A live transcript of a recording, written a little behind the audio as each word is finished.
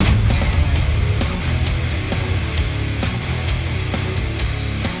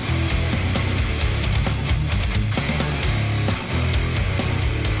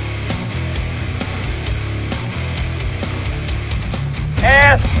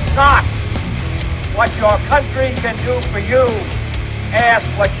not what your country can do for you. Ask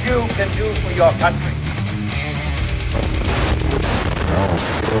what you can do for your country.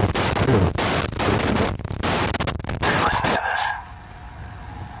 Listen to this.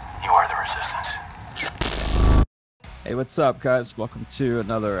 You are the resistance. Hey, what's up, guys? Welcome to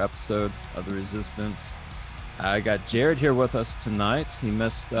another episode of The Resistance. I got Jared here with us tonight. He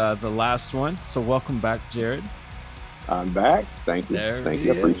missed the last one, so welcome back, Jared. I'm back. Thank you. Thank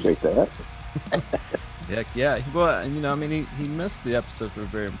you. I appreciate that. Heck yeah. Well, you know, I mean, he missed the episode for a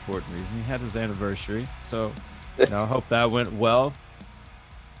very important reason. He had his anniversary, so you know, I hope that went well.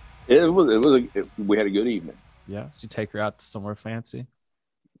 We had a good evening. Yeah. Did you take her out to somewhere fancy?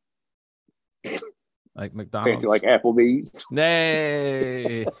 Like McDonald's? Fancy like Applebee's?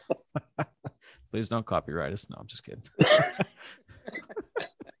 Nay. Please don't copyright us. No, I'm just kidding.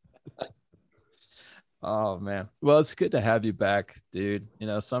 Oh, man. Well, it's good to have you back, dude. You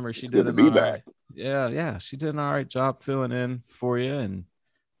know, Summer, she did an all right. Yeah. She did an all right job filling in for you. And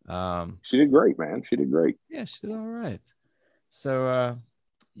she did great, man. She did great. Yeah, she did all right. So,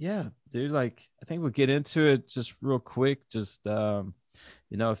 yeah, dude, like, I think we'll get into it just real quick. Just, you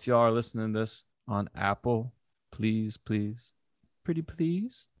know, if y'all are listening to this on Apple, please, pretty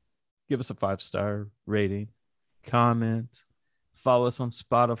please, give us a 5-star rating, comment, follow us on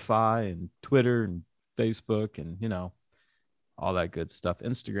Spotify and Twitter and Facebook and, you know, all that good stuff.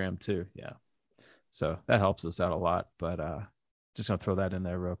 Instagram too. Yeah. So that helps us out a lot, but just gonna throw that in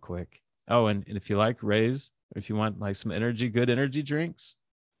there real quick. Oh, and if you like Rays, or if you want like some good energy drinks,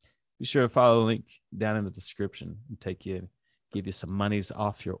 be sure to follow the link down in the description and give you some monies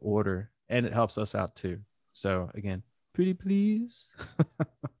off your order, and it helps us out too. So again, pretty please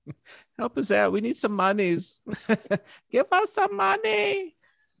help us out. We need some monies. Give us some money.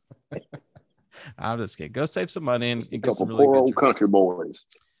 I'm just kidding. Go save some money and get some really poor old country boys.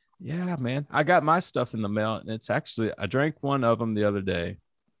 Yeah, man. I got my stuff in the mail, and it's actually, I drank one of them the other day.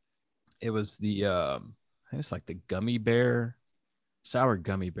 It was the I think it's like the gummy bear, sour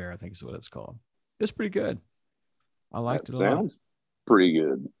gummy bear, I think is what it's called. It's pretty good. I liked it a lot. Sounds pretty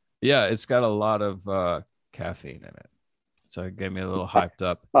good. Yeah, it's got a lot of caffeine in it, so it gave me a little hyped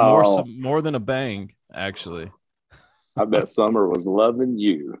up. More than a bang, actually. I bet Summer was loving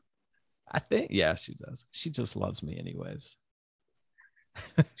you. I think, yeah, she does. She just loves me anyways.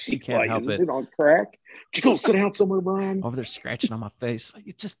 She can't help it. On crack. Did you go sit down somewhere, Brian? Over there scratching on my face. Like,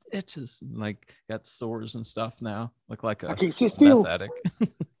 it just itches. And, like, got sores and stuff now. Look like a meth addict.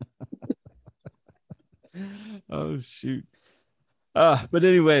 Oh, shoot. But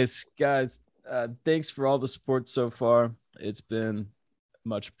anyways, guys, thanks for all the support so far. It's been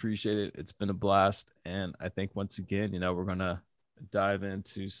much appreciated. It's been a blast. And I think once again, you know, we're going to dive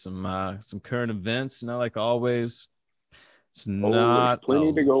into some current events, you know, like always. It's not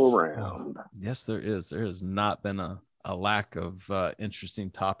plenty to go around. Yes, there is. There has not been a lack of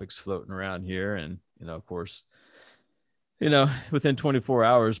interesting topics floating around here. And, you know, of course, you know, within 24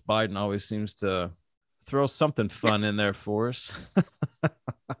 hours, Biden always seems to throw something fun in there for us.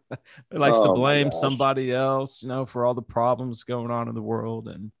 He likes to blame somebody else, you know, for all the problems going on in the world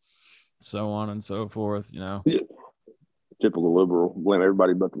and so on and so forth, you know. Yeah. Typical liberal, blame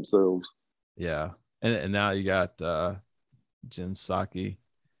everybody but themselves. Yeah. And now you got Jen Psaki,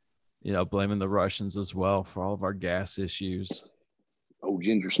 you know, blaming the Russians as well for all of our gas issues. Oh,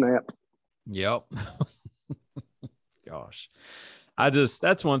 ginger snap. Yep. Gosh.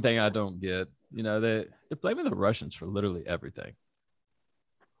 That's one thing I don't get. You know, they're blaming the Russians for literally everything.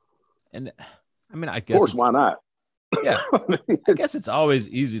 And I mean, I guess. Of course, why not? Yeah. I guess it's always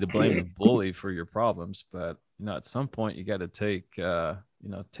easy to blame the bully for your problems, but, you know, at some point you got to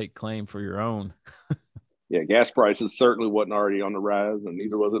take claim for your own. Yeah, gas prices certainly wasn't already on the rise, and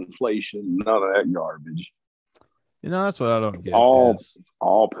neither was inflation. None of that garbage. You know, that's what I don't get. All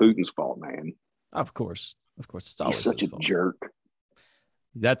Putin's fault, man. Of course, it's always He's such a jerk.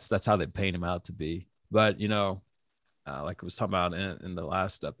 That's how they paint him out to be. But you know, like I was talking about in the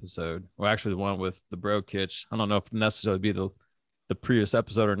last episode, or actually the one with the Bro Kitch. I don't know if it necessarily be the previous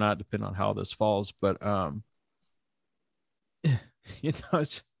episode or not, depending on how this falls. But you know,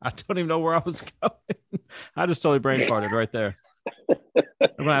 I don't even know where I was going. I just totally brain farted right there. I'm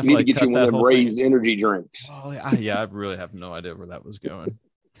gonna have to like get you one of them Rays energy drinks. Oh yeah, I really have no idea where that was going.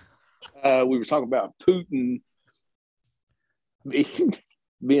 We were talking about Putin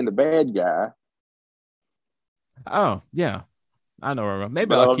being the bad guy. Oh yeah, I know.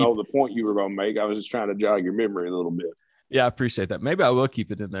 Maybe I don't know the point you were going to make. I was just trying to jog your memory a little bit. Yeah, I appreciate that. Maybe I will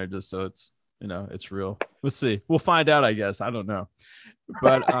keep it in there just so it's, you know, it's real. Let's see. We'll find out, I guess. I don't know.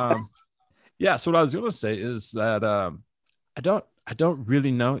 But yeah, so what I was going to say is that I I don't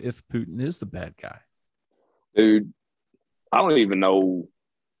really know if Putin is the bad guy. Dude, I don't even know.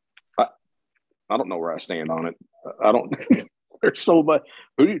 I don't know where I stand on it. I don't. There's so much.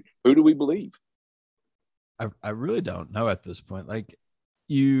 Who do we believe? I really don't know at this point. Like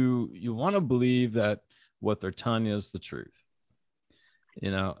you want to believe that what they're telling you is the truth,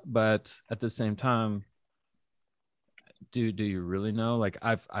 but at the same time, do you really know? Like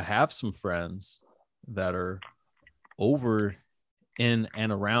I have some friends that are over in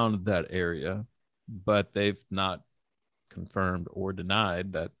and around that area, but they've not confirmed or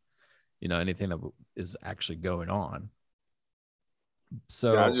denied that anything that is actually going on.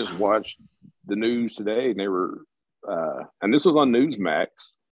 So Yeah, I just watched the news today, and they were, and this was on Newsmax,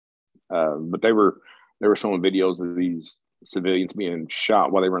 but they were showing videos of these civilians being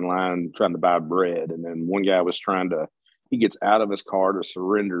shot while they were in line trying to buy bread, and then one guy was he gets out of his car to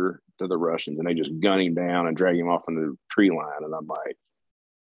surrender to the Russians, and they just gun him down and drag him off in the tree line, and I'm like,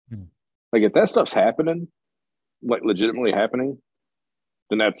 like if that stuff's happening, like legitimately happening,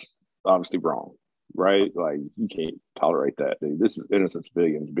 then that's obviously wrong. Right? Like you can't tolerate that, dude. This is innocent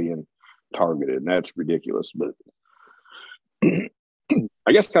civilians being targeted, and that's ridiculous. But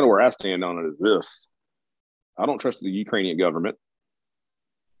I guess kind of where I stand on it is this: I don't trust the Ukrainian government.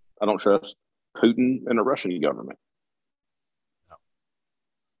 I don't trust Putin and the Russian government.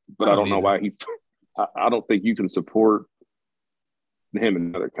 But I don't know why I don't think you can support him in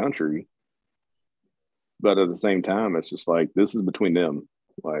another country. But at the same time, it's just like this is between them.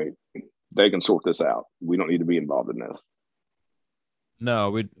 Like they can sort this out. We don't need to be involved in this. No,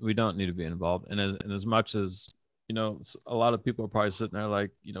 we don't need to be involved. And as much as, a lot of people are probably sitting there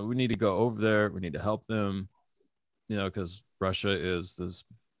like, we need to go over there. We need to help them, because Russia is this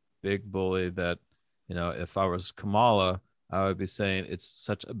big bully that, if I was Kamala, I would be saying it's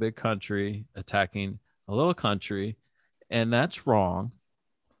such a big country attacking a little country, and that's wrong.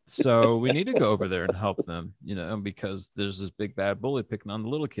 So we need to go over there and help them, because there's this big bad bully picking on the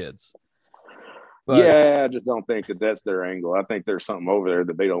little kids. But, yeah, I just don't think that that's their angle. I think there's something over there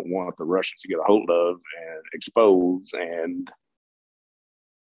that they don't want the Russians to get a hold of and expose. And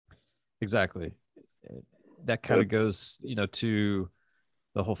exactly, that kind of goes, to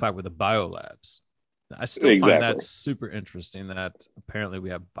the whole fact with the biolabs. I still find that super interesting that apparently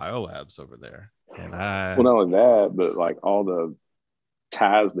we have biolabs over there. And well, not only that, but like all the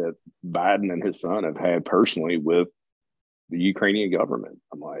ties that Biden and his son have had personally with the Ukrainian government.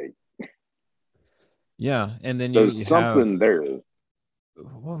 I'm like, yeah, and then there's something there.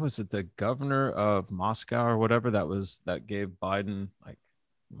 What was it? The governor of Moscow or whatever that gave Biden like,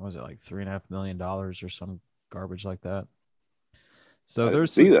 what was it, like $3.5 million or some garbage like that? So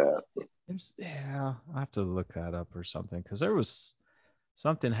there's that. Yeah, I have to look that up or something because there was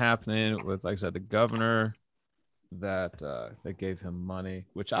something happening with, like I said, the governor that gave him money,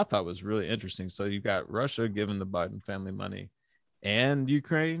 which I thought was really interesting. So you got Russia giving the Biden family money and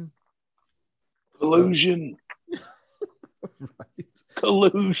Ukraine. Collusion. So, right.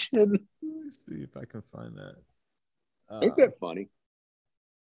 Collusion. Let me see if I can find that. Ain't that funny?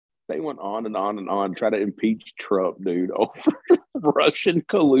 They went on and on and on, try to impeach Trump, dude, over Russian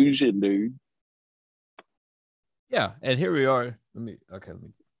collusion, dude. Yeah, and here we are. Let me.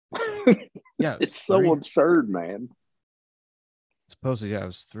 Yeah, it's so absurd, man. Supposedly, yeah, it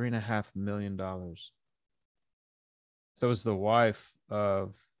was $3.5 million. So it was the wife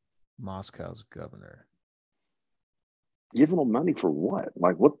of Moscow's governor. Giving them money for what?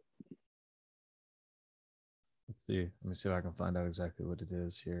 Like what? Let's see. Let me see if I can find out exactly what it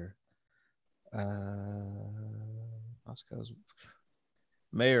is here. Moscow's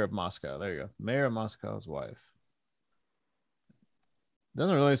mayor of Moscow. There you go. Mayor of Moscow's wife.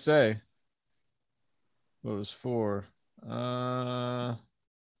 Doesn't really say what it was for. No.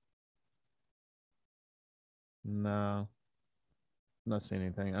 I'm not seeing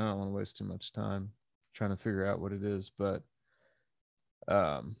anything. I don't want to waste too much time trying to figure out what it is, but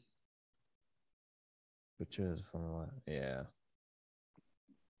yeah.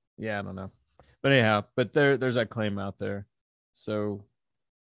 Yeah, I don't know. But anyhow, but there's that claim out there. So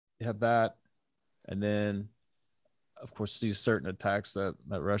you have that, and then of course these certain attacks that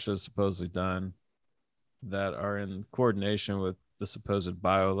Russia has supposedly done that are in coordination with the supposed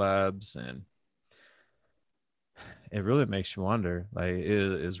biolabs, and it really makes you wonder, like,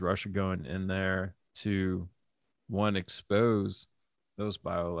 is Russia going in there to, one, expose those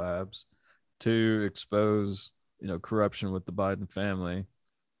biolabs, two, expose corruption with the Biden family,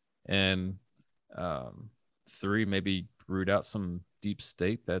 and three, maybe root out some deep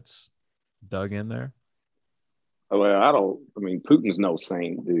state that's dug in there? Well, I mean, Putin's no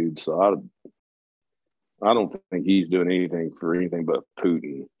saint, dude. So I don't think he's doing anything for anything but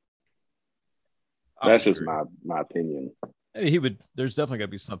Putin. I would That's just agree. my opinion. He would. There's definitely got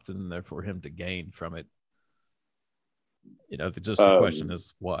to be something in there for him to gain from it. Just the question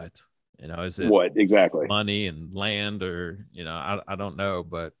is what. Is it What exactly? money and land, or I don't know,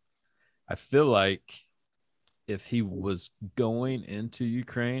 but I feel like if he was going into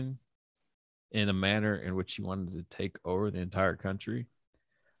Ukraine in a manner in which he wanted to take over the entire country,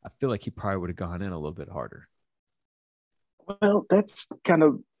 I feel like he probably would have gone in a little bit harder. Well, that's kind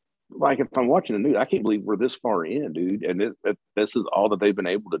of like if I'm watching the news, I can't believe we're this far in, dude, and this is all that they've been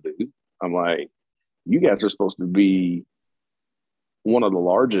able to do. I'm like, you guys are supposed to be one of the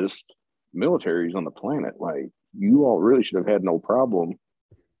largest militaries on the planet. Like, you all really should have had no problem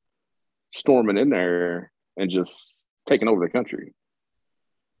storming in there and just taking over the country.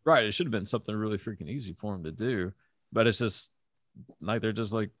 Right. It should have been something really freaking easy for him to do, but it's just like they're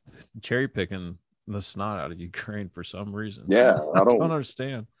just like cherry picking the snot out of Ukraine for some reason. Yeah, I don't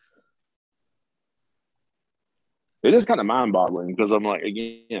understand. It is kind of mind boggling because I'm like,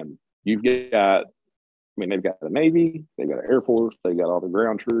 again, you've got, I mean, they've got the Navy, they've got an Air Force, they got all the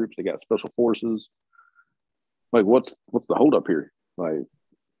ground troops, they got special forces. Like, what's the holdup here? Like,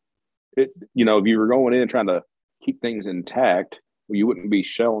 if you were going in trying to keep things intact, well, you wouldn't be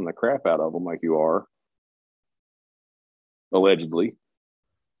shelling the crap out of them like you are, allegedly.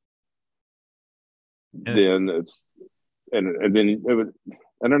 Then it's and then it would,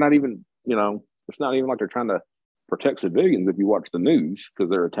 and they're not even, it's not even like they're trying to protect civilians if you watch the news because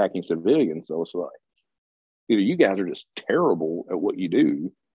they're attacking civilians. So it's like, either you guys are just terrible at what you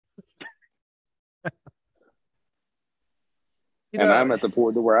do. I'm at the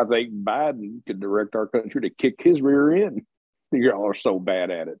point where I think Biden could direct our country to kick his rear end. Y'all are so bad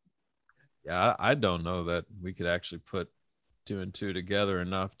at it. Yeah, I don't know that we could actually put 2 and 2 together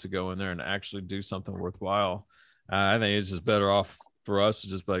enough to go in there and actually do something worthwhile. I think it's just better off for us to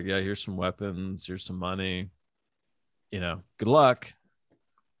just be like, yeah, here's some weapons, here's some money. Good luck.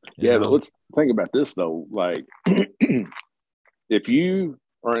 But let's think about this though. Like, if you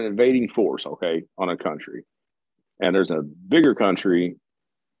are an invading force, okay, on a country, and there's a bigger country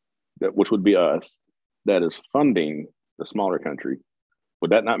which would be us, that is funding the smaller country,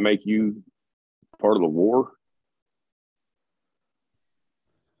 would that not make you part of the war?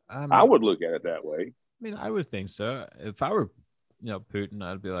 I would look at it that way. I mean, I would think so. If I were, Putin,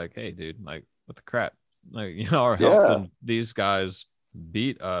 I'd be like, hey, dude, like, what the crap? Like, are helping these guys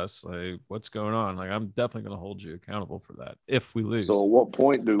beat us. Like, what's going on? Like, I'm definitely going to hold you accountable for that if we lose. So at what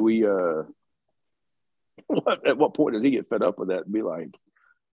point do we, at what point does he get fed up with that and be like,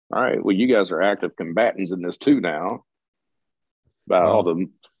 all right, well, you guys are active combatants in this too now, about all the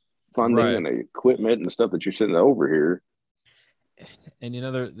funding and the equipment and the stuff that you're sending over here. And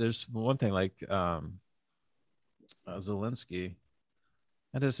there's one thing, like Zelensky,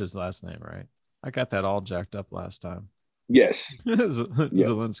 that is his last name, right? I got that all jacked up last time. Yes.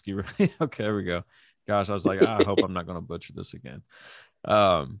 Zelensky, right? Okay, there we go. Gosh, I was like, I hope I'm not going to butcher this again.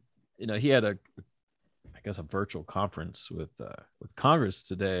 He had a virtual conference with Congress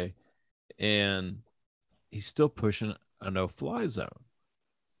today, and he's still pushing a no-fly zone.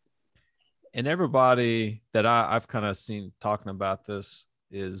 And everybody that I've kind of seen talking about this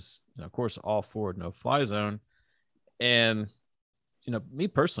is, of course, all for no-fly zone. And me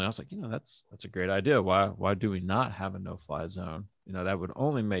personally, I was like, that's a great idea. Why do we not have a no-fly zone? That would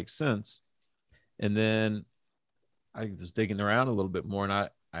only make sense. And then I was digging around a little bit more, and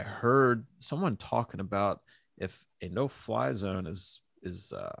I heard someone talking about if a no-fly zone is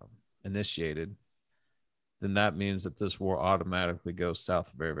initiated, then that means that this war automatically goes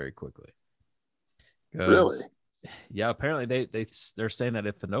south very, very quickly. Really? Yeah, apparently they're saying that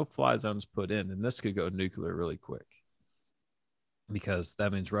if the no-fly zone is put in, then this could go nuclear really quick, because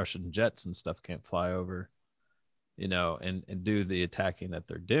that means Russian jets and stuff can't fly over, and do the attacking that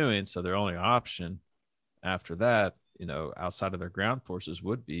they're doing. So their only option after that, outside of their ground forces,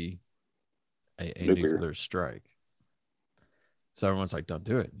 would be a nuclear strike. So everyone's like, don't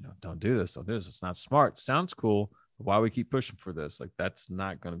do it. Don't do this. Don't do this. It's not smart. Sounds cool. But why we keep pushing for this? Like, that's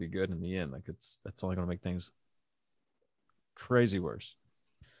not going to be good in the end. Like, that's only going to make things crazy worse.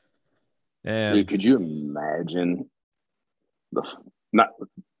 And dude, could you imagine not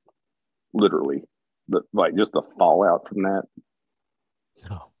literally, but like just the fallout from that?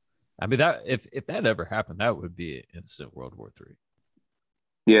 No. I mean, that if that ever happened, that would be instant World War III.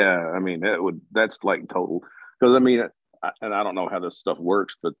 Yeah, I mean, that's like total. Because I mean, and I don't know how this stuff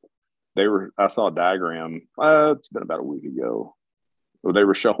works, but I saw a diagram. It's been about a week ago, where they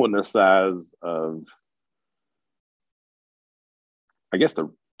were showing the size of, I guess, the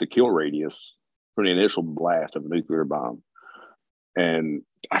kill radius from the initial blast of a nuclear bomb. And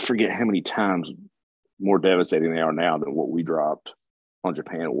I forget how many times more devastating they are now than what we dropped on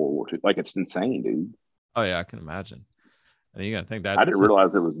Japan in World War II. Like, it's insane, dude. Oh yeah, I can imagine. And you got to think that I didn't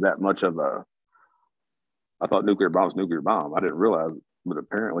realize it was that much of a. I thought nuclear bomb's nuclear bomb. I didn't realize, but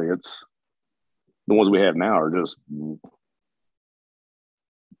apparently it's the ones we have now are just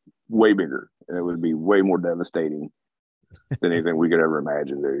way bigger, and it would be way more devastating than anything we could ever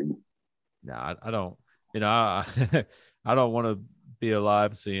imagine, dude. No, I don't. You know, I don't want to be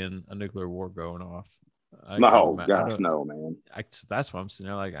alive seeing a nuclear war going off. No, gosh, no, man. That's why I'm sitting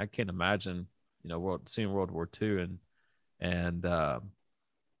there. Like, I can't imagine, you know, seeing World War II and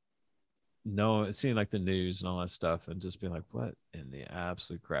seeing like the news and all that stuff, and just being like, what in the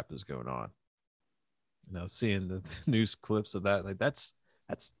absolute crap is going on? You know, seeing the news clips of that, like that's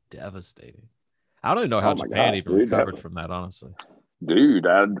devastating. I don't even know how Japan even recovered from that, honestly. Dude,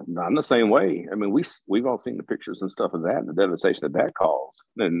 I'm the same way. I mean, we've all seen the pictures and stuff of that, and the devastation that caused.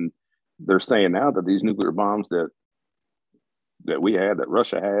 And they're saying now that these nuclear bombs that we have, that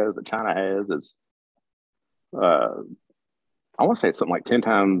Russia has, that China has, it's I want to say it's something like 10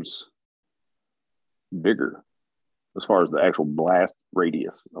 times bigger as far as the actual blast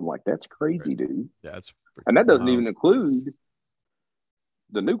radius. I'm like, that's crazy, dude. Yeah, it's and that doesn't even include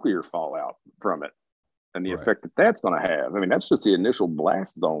the nuclear fallout from it and the effect that that's going to have. I mean, that's just the initial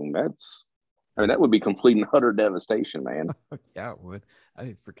blast zone. That would be complete and utter devastation, man. Yeah, it would.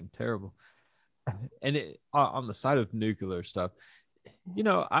 That'd be freaking terrible. And on the side of nuclear stuff, you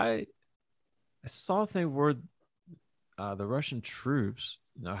know, I saw a thing where the Russian troops,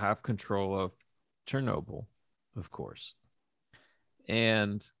 you know, have control of Chernobyl, of course.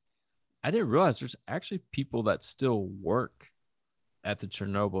 And I didn't realize there's actually people that still work at the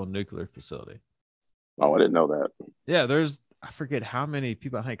Chernobyl nuclear facility. Oh, I didn't know that. Yeah, I forget how many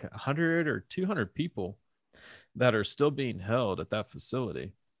people, I think 100 or 200 people that are still being held at that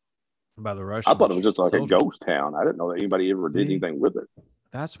facility by the Russians. I thought it was just like a ghost town. I didn't know that anybody ever did anything with it.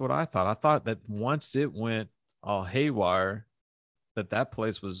 That's what I thought. I thought that once it went all haywire, that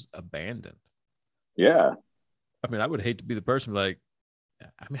place was abandoned. Yeah. I mean, I would hate to be the person like,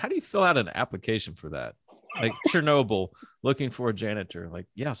 I mean, how do you fill out an application for that? Like Chernobyl, looking for a janitor. Like,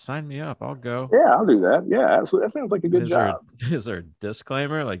 yeah, sign me up. I'll go. Yeah, I'll do that. Yeah, absolutely. That sounds like a good job. Is there a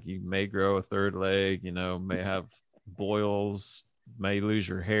disclaimer? Like, you may grow a third leg, you know, may have boils, may lose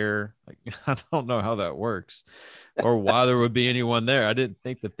your hair. Like, I don't know how that works or why there would be anyone there. I didn't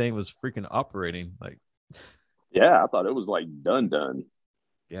think the thing was freaking operating. Like, yeah, I thought it was like done.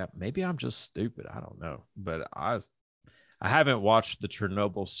 Yeah, maybe I'm just stupid. I don't know. But I haven't watched the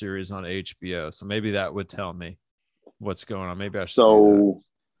Chernobyl series on HBO, so maybe that would tell me what's going on. Maybe I should. So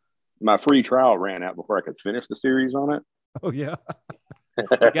my free trial ran out before I could finish the series on it. Oh, yeah.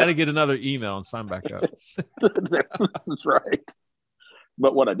 I got to get another email and sign back up. That's right.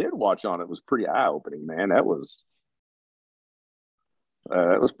 But what I did watch on it was pretty eye-opening, man. That was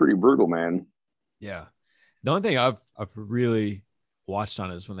pretty brutal, man. Yeah. The only thing I've really watched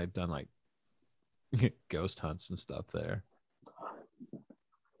on is when they've done like ghost hunts and stuff there.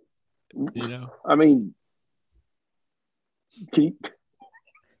 You know? I mean,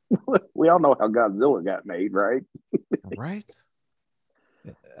 we all know how Godzilla got made, right? Right.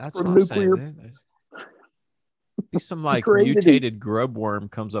 That's what I'm saying. Be some like mutated grub worm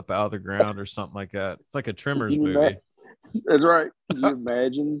comes up out of the ground or something like that. It's like a Tremors movie. That's right. Can you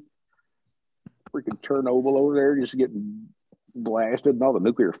imagine freaking Chernobyl over there just getting blasted and all the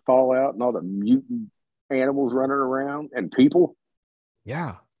nuclear fallout and all the mutant animals running around and people?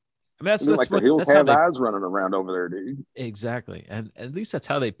 Yeah. I mean, that's like the hills have eyes running around over there, dude. Exactly. And at least that's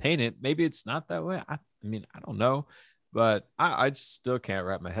how they paint it. Maybe it's not that way. I mean, I don't know. But I still can't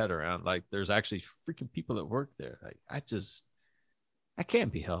wrap my head around, like, there's actually freaking people that work there. Like, I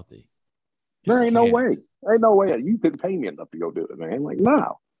can't be healthy. There ain't no way. There ain't no way. You couldn't pay me enough to go do it, man. Like,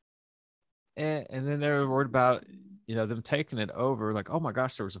 no. And then they're worried about, you know, them taking it over. Like, oh my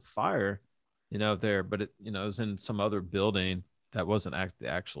gosh, there was a fire, you know, there. But it, you know, it was in some other building that wasn't the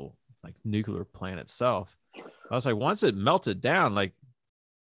actual, like, nuclear plant itself. I was like, once it melted down, like,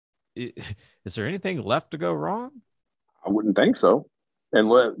 is there anything left to go wrong? I wouldn't think so. And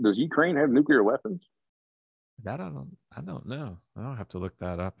does Ukraine have nuclear weapons? That I don't know. I'll have to look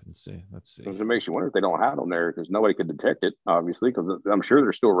that up and see. Let's see. It makes you wonder if they don't have them there because nobody could detect it, obviously, because I'm sure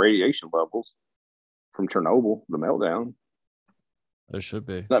there's still radiation levels from Chernobyl, the meltdown. There should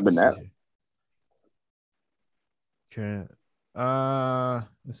be. It's not been that. Okay.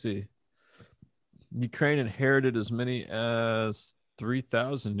 Let's see. Ukraine inherited as many as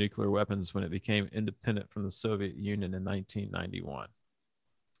 3,000 nuclear weapons when it became independent from the Soviet Union in 1991.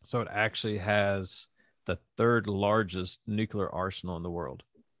 So it actually has the third largest nuclear arsenal in the world.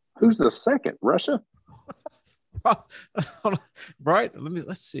 Who's the second? Russia? Right?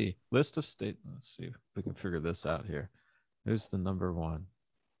 Let's see. List of state. Let's see if we can figure this out here. Who's the number one?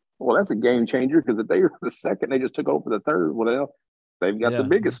 Well, that's a game changer because if they were the second, they just took over the third. Well, they've got the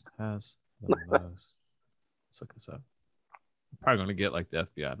biggest. Has the most. Let's look this up. I'm probably going to get like the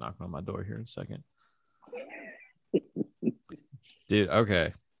FBI knocking on my door here in a second. Dude,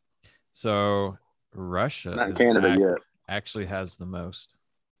 okay. So Russia Not Canada yet. Actually has the most.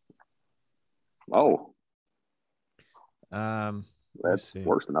 Oh. That's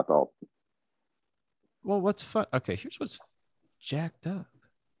worse than I thought. Well, what's fun? Okay, here's what's jacked up.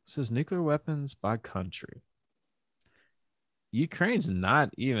 It says nuclear weapons by country. Ukraine's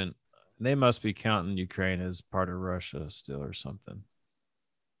not even. They must be counting Ukraine as part of Russia still or something.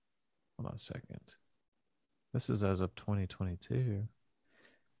 Hold on a second. This is as of 2022.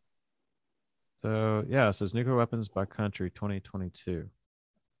 So yeah, it says nuclear weapons by country 2022.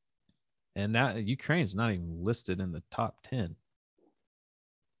 And now Ukraine's not even listed in the top 10.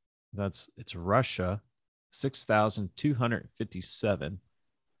 It's Russia, 6,257.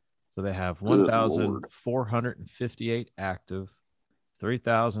 So they have 1,458 active,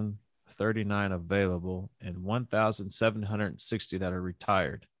 3,039 available, and 1,760 that are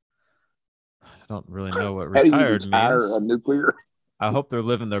retired. I don't really know what retired means. Nuclear? I hope they're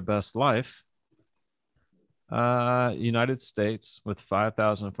living their best life. United States with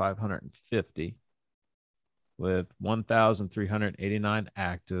 5,550, with 1,389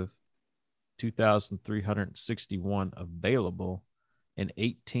 active, 2,361 available, and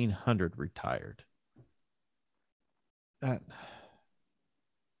 1,800 retired.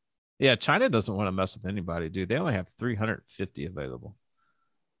 Yeah, China doesn't want to mess with anybody, dude. They only have 350 available.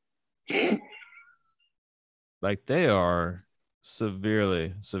 Like they are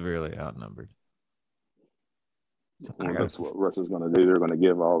severely outnumbered. So that's what Russia's going to do. They're going to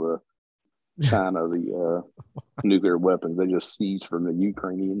give all the China the nuclear weapons they just seized from the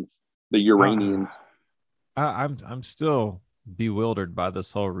Ukrainians, the Uranians. I'm still bewildered by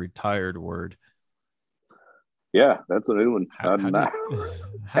this whole retired word. Yeah, that's a new one. How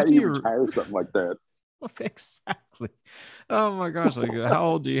do you retire something like that? Well, exactly. Oh my gosh! Like, how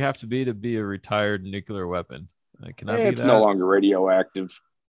old do you have to be a retired nuclear weapon? Can I be it's that? No longer radioactive.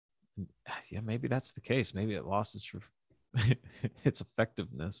 Yeah, maybe that's the case. Maybe it lost its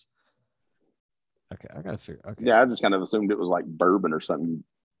effectiveness. Okay, I gotta figure. Okay. Yeah, I just kind of assumed it was like bourbon or something.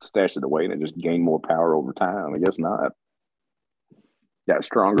 Stashed it away and it just gained more power over time. I guess not. Got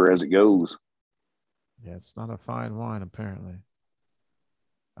stronger as it goes. Yeah, it's not a fine wine, apparently.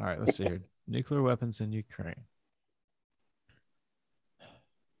 All right, let's see here. Nuclear weapons in Ukraine.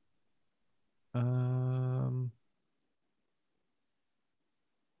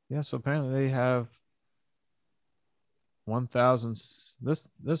 Yeah, so apparently they have 1,000. This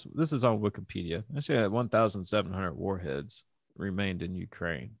is on Wikipedia. Actually, had 1,700 warheads remained in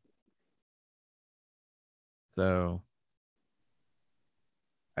Ukraine. So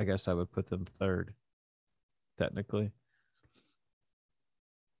I guess I would put them third, technically.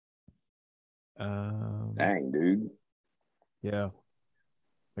 Dang, dude. Yeah.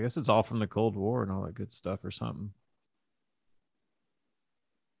 I guess it's all from the Cold War and all that good stuff or something.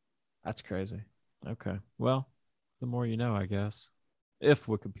 That's crazy. Okay. Well, the more you know, I guess. If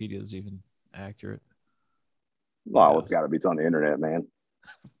Wikipedia is even accurate. Well, it's got to be. It's on the internet, man.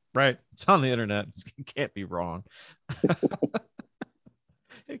 Right. It's on the internet. It can't be wrong.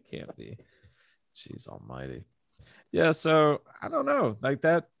 It can't be. Jeez almighty. Yeah, so I don't know. Like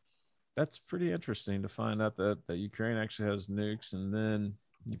that's pretty interesting to find out that Ukraine actually has nukes, and then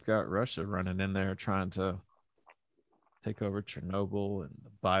you've got Russia running in there trying to take over Chernobyl and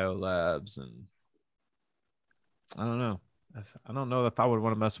the biolabs, and I don't know. I don't know if I would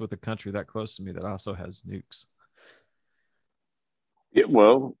want to mess with a country that close to me that also has nukes. Yeah,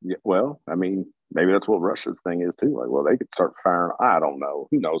 well, I mean, maybe that's what Russia's thing is too. Like, well, they could start firing. I don't know.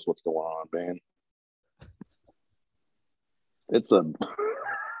 Who knows what's going on, man? It's an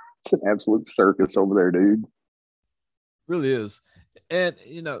absolute circus over there, dude. It really is. And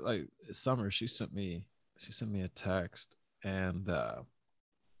like Summer, she sent me a text, and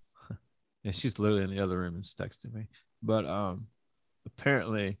and she's literally in the other room and texting me. But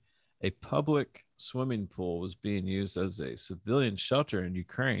apparently a public swimming pool was being used as a civilian shelter in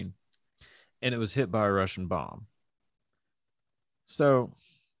Ukraine, and it was hit by a Russian bomb. So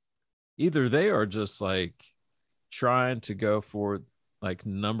either they are just like trying to go for like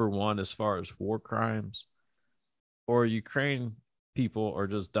number one as far as war crimes, or Ukraine people are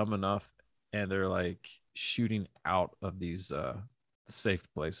just dumb enough and they're like shooting out of these safe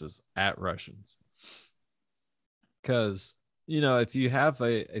places at Russians. Because, if you have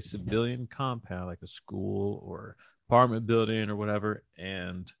a civilian compound, like a school or apartment building or whatever,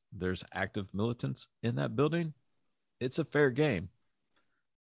 and there's active militants in that building, it's a fair game.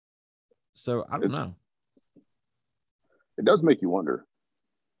 So I don't know. It does make you wonder.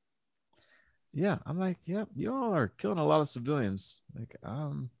 Yeah, I'm like, yeah, y'all are killing a lot of civilians. Like,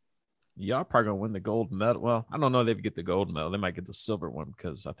 y'all probably gonna win the gold medal. Well, I don't know if they get the gold medal. They might get the silver one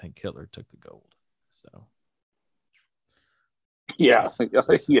because I think Hitler took the gold. So yeah,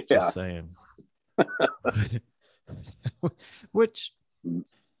 just saying. Which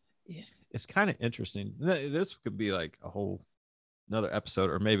it's kind of interesting. This could be like a whole another episode,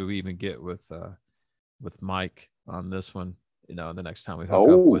 or maybe we even get with Mike on this one. The next time we hook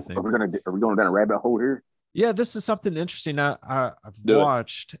up with him. Are we going down a rabbit hole here? Yeah, this is something interesting I've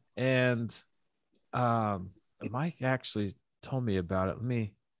watched, and Mike actually told me about it. Let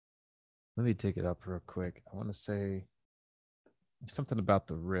me dig it up real quick. I want to say something about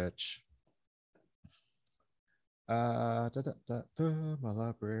the rich. My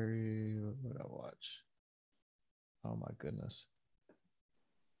library. What did I watch? Oh my goodness.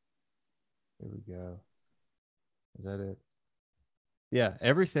 Here we go. Is that it? Yeah,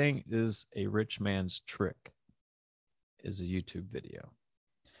 everything is a rich man's trick is a YouTube video.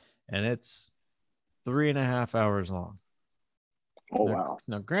 And it's 3.5 hours long. Oh, wow.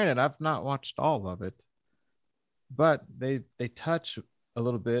 Now, granted, I've not watched all of it, but they touch a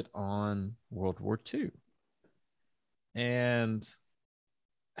little bit on World War II and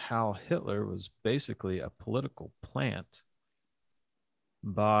how Hitler was basically a political plant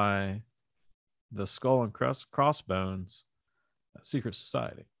by the Skull and Crossbones secret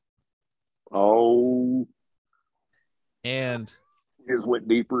society. Oh, and it just went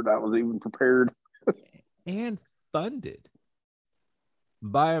deeper than I was even prepared. And funded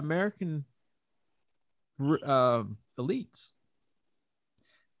by American elites.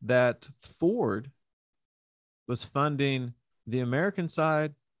 That Ford was funding the American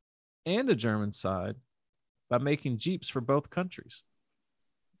side and the German side by making Jeeps for both countries.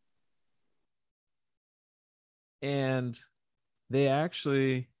 And they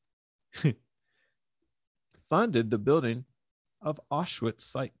actually funded the building of Auschwitz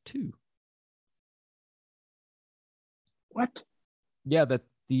Site 2. What? Yeah, that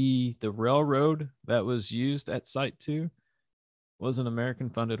the railroad that was used at Site 2 was an American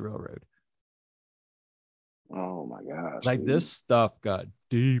funded railroad. Oh my gosh. Like, dude, this stuff got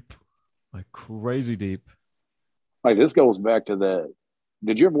deep, like crazy deep. Like, this goes back to that.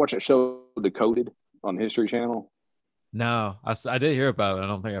 Did you ever watch that show Decoded on History Channel? No, I did hear about it. I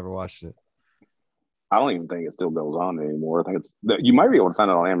don't think I ever watched it. I don't even think it still goes on anymore. I think you might be able to find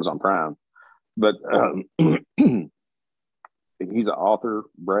it on Amazon Prime. But he's an author,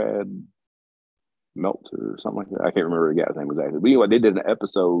 Brad Meltzer or something like that. I can't remember the guy's name exactly. But anyway, they did an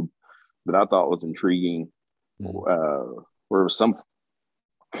episode that I thought was intriguing, where it was some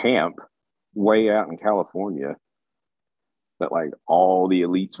camp way out in California that like all the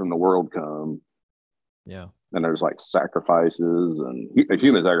elites from the world come. Yeah. And there's like sacrifices and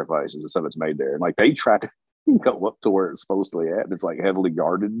human sacrifices and stuff that's made there. And like they try to go up to where it's supposedly at, and it's like heavily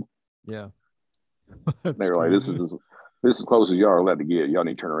guarded. Yeah. They were like, this is as close as y'all are allowed to get. Y'all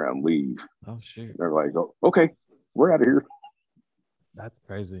need to turn around and leave. Oh shit. They're like, oh, okay, we're out of here. That's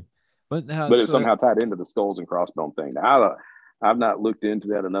crazy. But it's somehow tied into the skulls and crossbone thing. Now, I've not looked into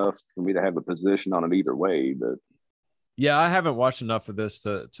that enough for me to have a position on it either way. But yeah, I haven't watched enough of this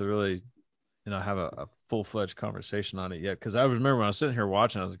to really, have a full-fledged conversation on it yet. Because I remember when I was sitting here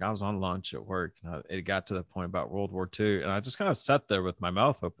watching, I was on lunch at work, and it got to the point about World War II, and I just kind of sat there with my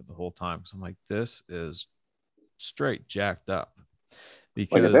mouth open the whole time. So I'm like, this is straight jacked up.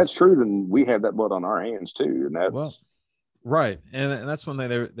 Because if that's true, then we have that blood on our hands too, and that's right. And that's when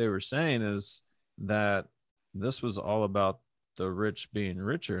they were saying is that this was all about the rich being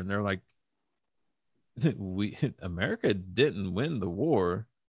richer, and they're like, America didn't win the war.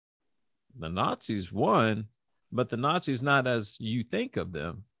 The Nazis won, but the Nazis not as you think of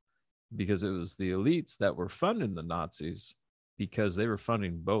them, because it was the elites that were funding the Nazis, because they were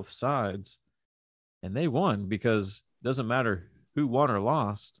funding both sides, and they won because it doesn't matter who won or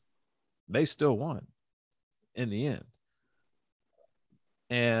lost, they still won in the end.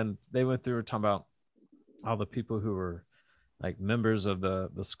 And they went through and talking about all the people who were like members of the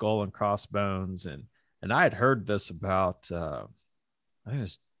Skull and Crossbones, and I had heard this about I think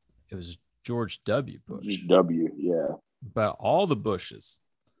it was George W. Bush. W, yeah. But all the Bushes,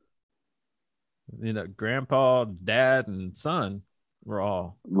 grandpa, dad, and son were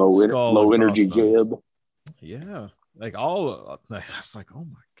all low energy jib. Yeah. like all. Like, I was like, oh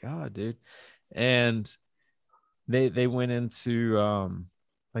my god, dude, and they went into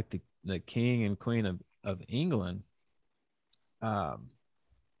like the king and queen of England.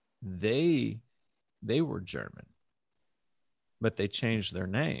 They were German, but they changed their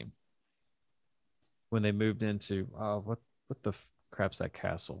name when they moved into what the crap's that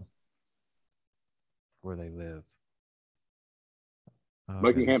castle where they live?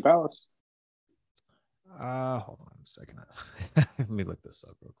 Buckingham Palace. Hold on a second. Let me look this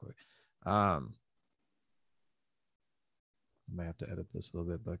up real quick. I may have to edit this a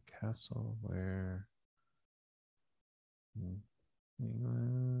little bit, but castle where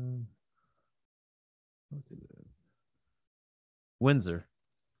England. Windsor.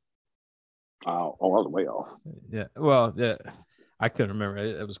 Oh, I was way off. Yeah. Well, yeah, I couldn't remember.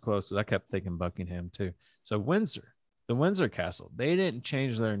 It was close. I kept thinking Buckingham too. So Windsor, the Windsor Castle, they didn't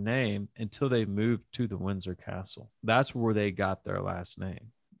change their name until they moved to the Windsor Castle. That's where they got their last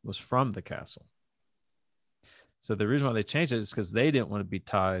name, was from the castle. So the reason why they changed it is because they didn't want to be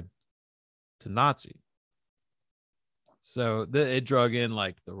tied to Nazi. So it drug in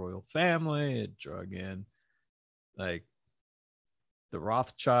like the royal family. It drug in like the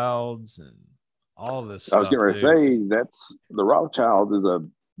Rothschilds and all this stuff. I was getting ready to say, that's the Rothschild is a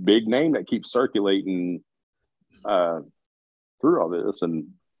big name that keeps circulating through all this. And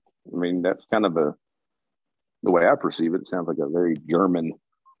I mean, that's kind of the way I perceive it. It sounds like a very German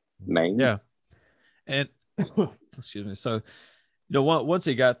name. Yeah. And excuse me. So, once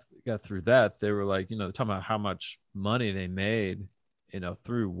they got through that, they were like, they're talking about how much money they made,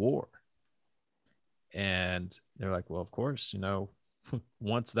 through war. And they're like, well, of course,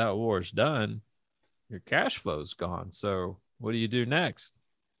 once that war is done, your cash flow's gone. So what do you do next?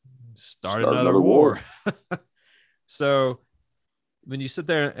 Start another war. So when you sit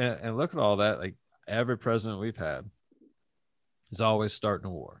there and look at all that, like every president we've had is always starting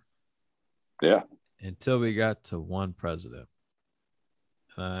a war. Yeah. Until we got to one president,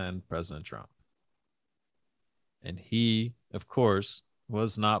 and President Trump. And he, of course,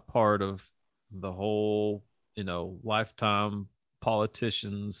 was not part of the whole, lifetime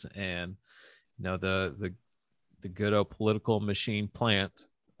politicians and, the good old political machine plant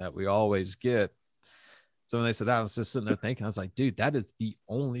that we always get. So when they said that, I was just sitting there thinking, I was like, dude, that is the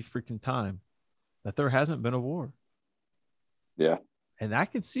only freaking time that there hasn't been a war. Yeah. And I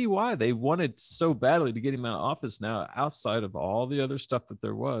can see why they wanted so badly to get him out of office now, outside of all the other stuff that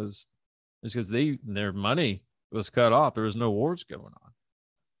there was. It's because their money was cut off. There was no wars going on.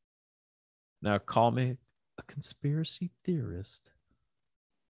 Now, call me a conspiracy theorist,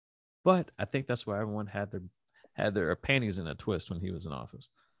 but I think that's why everyone had their panties in a twist when he was in office.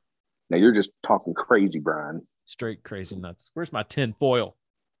 Now you're just talking crazy, Brian. Straight crazy nuts. Where's my tin foil?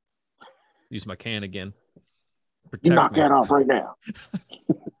 Use my can again. Protect you knock me. That off right now.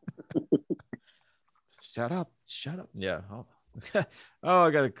 Shut up. Yeah. Oh,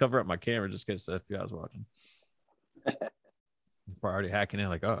 I got to cover up my camera just in case the FBI is watching. We're already hacking in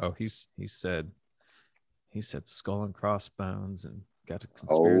like, he said skull and crossbones and got a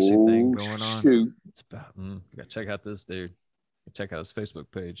conspiracy thing going on. Shoot. It's about, you got to check out this dude. Check out his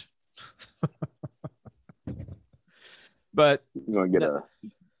Facebook page. But you're going to get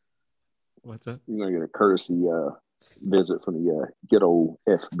what's that? You're going to get a courtesy visit from the good old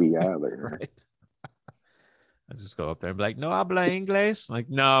FBI there. Right. I just go up there and be like, no habla inglés. Like,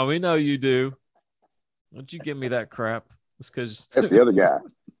 no, we know you do. Don't you give me that crap. It's because that's the other guy.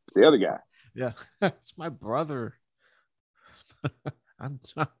 It's the other guy. Yeah. It's my brother. I'm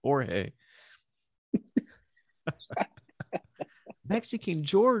not Jorge. Mexican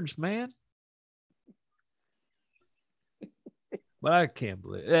George, man. But I can't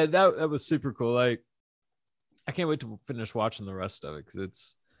believe it. That was super cool. Like, I can't wait to finish watching the rest of it because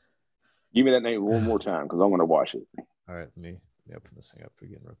it's. Give me that name one more time because I want to watch it. All right, let me open this thing up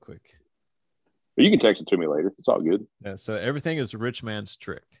again real quick. But you can text it to me later. It's all good. Yeah. So everything is a rich man's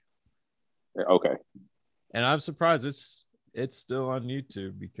trick. Okay. And I'm surprised it's still on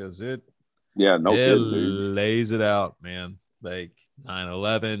YouTube because it kidding, lays it out, man. Like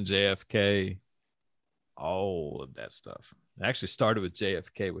 9/11, JFK, all of that stuff. It actually started with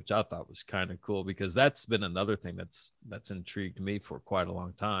JFK, which I thought was kind of cool because that's been another thing that's intrigued me for quite a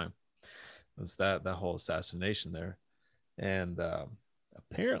long time. Was that whole assassination there. And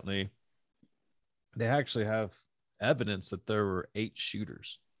apparently they actually have evidence that there were 8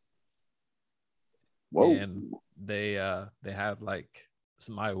 shooters. Whoa. And they had like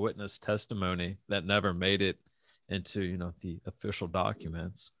some eyewitness testimony that never made it into the official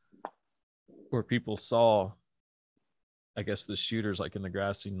documents, where people saw, I guess, the shooters like in the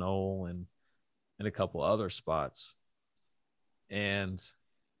grassy knoll and a couple other spots. and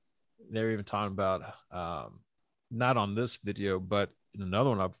they're even talking about not on this video, but in another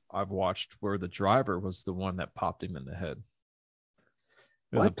one I've watched where the driver was the one that popped him in the head.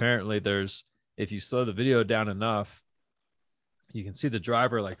 Because apparently if you slow the video down enough, you can see the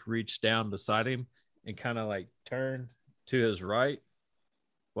driver like reach down beside him and kind of like turn to his right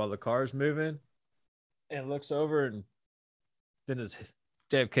while the car's moving and looks over, and then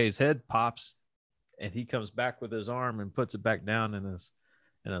JFK's head pops and he comes back with his arm and puts it back down in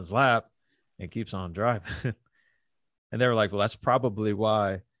his lap and keeps on driving. And they were like, well, that's probably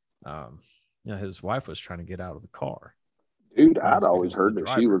why his wife was trying to get out of the car. Dude, I had always heard that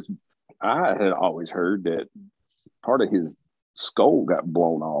part of his skull got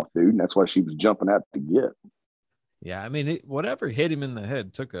blown off, dude, and that's why she was jumping out to get. Yeah, I mean, whatever hit him in the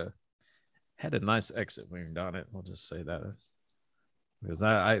head had a nice exit wound on it. I'll just say that. Because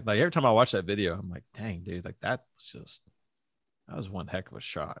I like every time I watch that video, I'm like, dang, dude, like that was one heck of a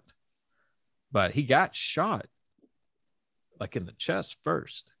shot. But he got shot like in the chest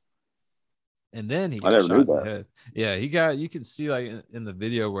first. And then he got shot in the head. Yeah, you can see like in the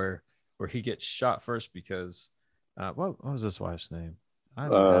video where he gets shot first because what was this wife's name? I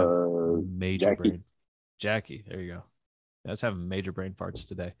don't have major Jackie. brain. Jackie, there you go. I was having major brain farts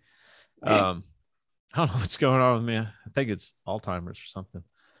today. I don't know what's going on with me. I think it's Alzheimer's or something.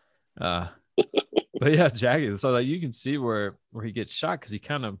 But yeah, Jackie. So like you can see where he gets shot because he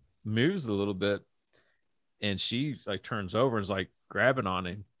kind of moves a little bit, and she like turns over and is like grabbing on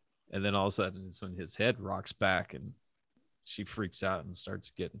him, and then all of a sudden it's when his head rocks back and she freaks out and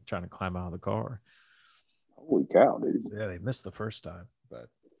starts trying to climb out of the car. Holy cow, dude! Yeah, they missed the first time, but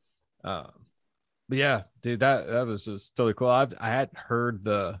yeah, dude, that was just totally cool. I had heard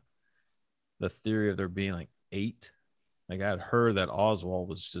the theory of there being like 8. Like I had heard that Oswald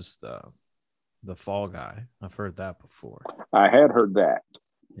was just the fall guy. I've heard that before. I had heard that.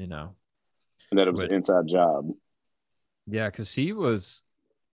 And that it was an inside job. Yeah, because he was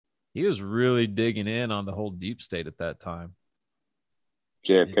really digging in on the whole deep state at that time.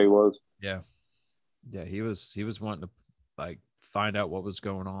 JFK was? Yeah. Yeah, he was wanting to like find out what was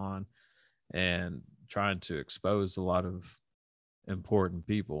going on and trying to expose a lot of important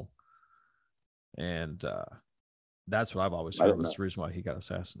people. And that's what I've always heard was the reason why he got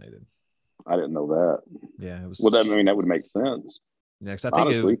assassinated. I didn't know that. Yeah, it was. Well, that would make sense. Yeah, because I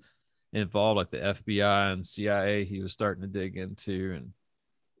think it involved like the FBI and CIA. He was starting to dig into, and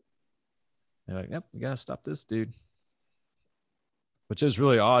they're like, "Yep, we gotta stop this dude." Which is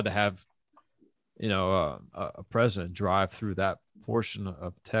really odd to have, a president drive through that portion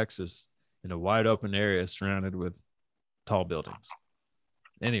of Texas in a wide open area surrounded with tall buildings.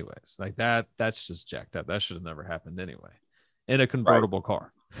 Anyways, like that's just jacked up. That should have never happened anyway. In a convertible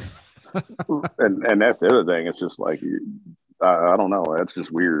car. and that's the other thing. It's just like, I don't know. That's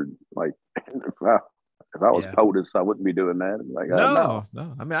just weird. Like if I was POTUS, I wouldn't be doing that. Like, no.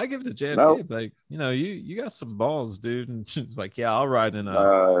 I mean, I give it to JFK. No. Like, you got some balls, dude. And she's like, yeah, I'll ride in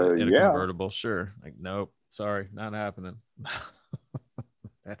a convertible. Sure. Like, nope, sorry, not happening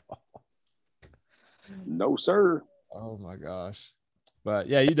at all. No, sir. Oh my gosh. But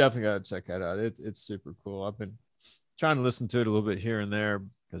yeah, you definitely got to check that out. It's super cool. I've been trying to listen to it a little bit here and there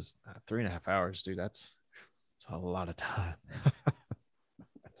because 3.5 hours, dude, that's a lot of time.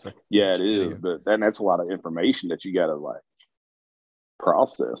 Yeah, it is. But then that's a lot of information that you got to like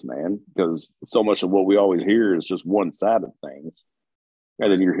process, man, because so much of what we always hear is just one side of things.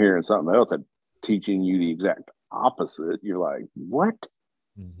 And then you're hearing something else that teaching you the exact opposite. You're like, what?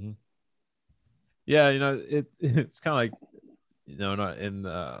 Mm-hmm. Yeah, it's kind of like, in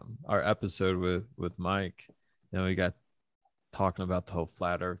our episode with Mike, we got talking about the whole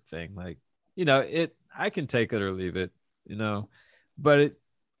flat earth thing. Like, I can take it or leave it, but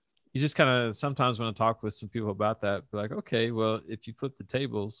you just kind of sometimes want to talk with some people about that. Be like, okay, well, if you flip the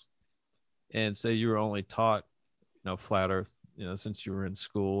tables and say you were only taught, flat earth, since you were in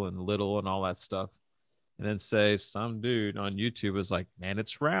school and little and all that stuff, and then say some dude on YouTube was like, man,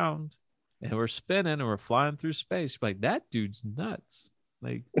 it's round. And we're spinning and we're flying through space. You're like, that dude's nuts.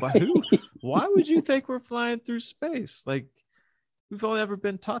 Like, why would you think we're flying through space? Like, we've only ever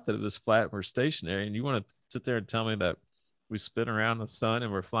been taught that it was flat and we're stationary. And you want to sit there and tell me that we spin around the sun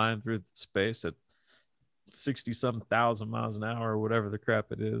and we're flying through space at 60-some thousand miles an hour or whatever the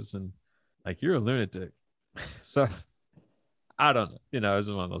crap it is. And like, you're a lunatic. So I don't know. It's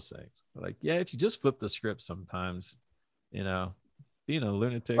one of those things. Like, yeah, if you just flip the script sometimes, being a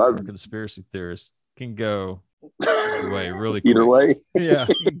lunatic or a conspiracy theorist can go either way really quick. Either way? Yeah,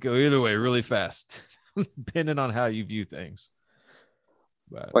 it can go either way really fast, depending on how you view things.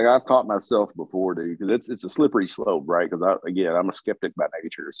 But Like I've caught myself before, dude, because it's a slippery slope, right? Because I'm a skeptic by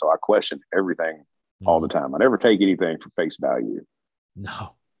nature, so I question everything all the time. I never take anything for face value,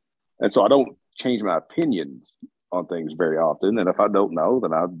 no. and so I don't change my opinions on things very often. And if I don't know,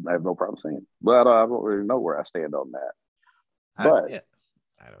 then I have no problem saying. But I don't really know where I stand on that. But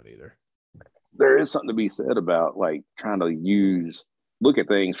I don't either. there is something to be said about like trying to look at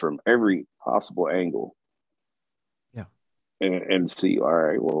things from every possible angle. Yeah. And see, all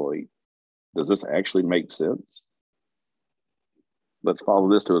right, well, like, does this actually make sense? Let's follow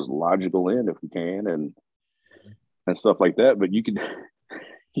this to its logical end if we can, and stuff like that. But you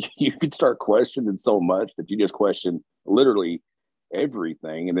could start questioning so much that you just question literally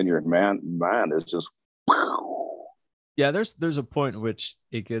everything, and then your mind is just. Yeah, there's a point in which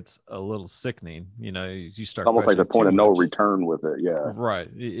it gets a little sickening. You know, you start Almost like the point of no much. return with it. Yeah, Right.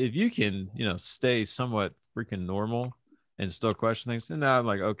 If you can, stay somewhat freaking normal and still question things, and now I'm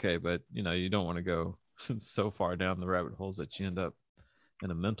like, okay, but you don't want to go so far down the rabbit holes that you end up in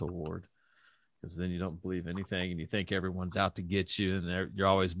a mental ward, because then you don't believe anything and you think everyone's out to get you, and you're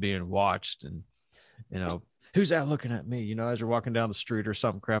always being watched, and who's that looking at me? As you're walking down the street or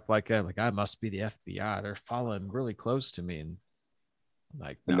something crap like that, like I must be the FBI. They're following really close to me, and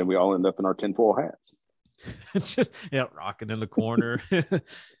like, and then we all end up in our tinfoil hats. It's just rocking in the corner.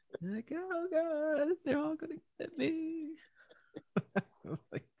 Like, oh God, they're all gonna get me.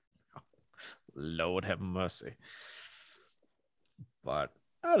 Like, Lord have mercy. But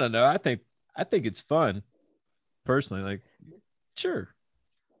I don't know. I think it's fun. Personally, like, sure.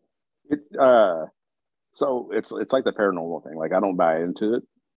 So it's like the paranormal thing. Like I don't buy into it,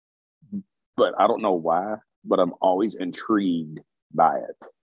 but I don't know why. But I'm always intrigued by it.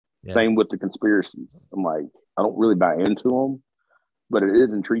 Yeah. Same with the conspiracies. I'm like, I don't really buy into them, but it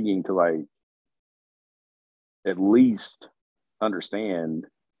is intriguing to like at least understand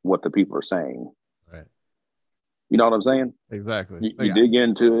what the people are saying. Right. You know what I'm saying? Exactly. You dig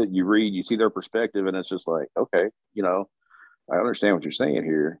into it, you read, you see their perspective, and it's just like, okay, I understand what you're saying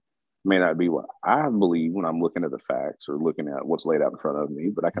here. It may not be what I believe when I'm looking at the facts or looking at what's laid out in front of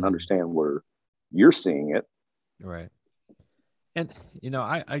me, but I can understand where you're seeing it. Right. And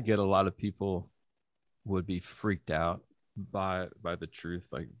I get a lot of people would be freaked out by the truth,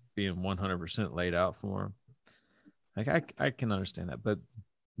 like being 100% laid out for them. Like I can understand that, but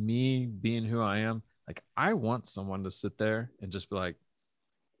me being who I am, like I want someone to sit there and just be like,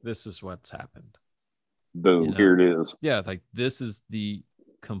 this is what's happened. Boom, here it is. Yeah, like this is the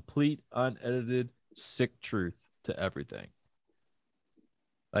complete, unedited, sick truth to everything.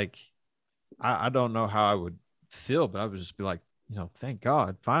 Like I don't know how I would feel, but I would just be like, thank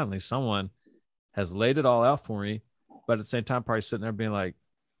God, finally someone has laid it all out for me. But at the same time, probably sitting there being like,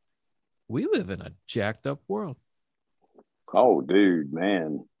 we live in a jacked up world. Oh, dude,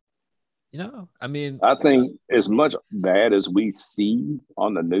 man. I mean, I think as much bad as we see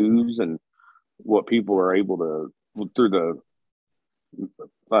on the news and what people are able to through the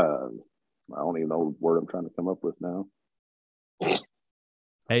I don't even know the word I'm trying to come up with now.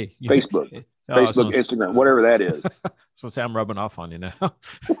 Hey, Facebook, Instagram, whatever that is. So say I'm rubbing off on you now.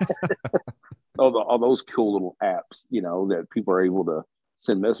 all those cool little apps, that people are able to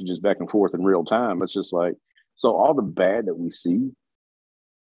send messages back and forth in real time. It's just like, so all the bad that we see,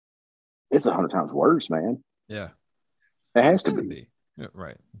 it's 100 times worse, man. Yeah. It has to be. Yeah,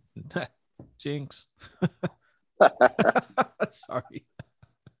 right. Jinx. Sorry.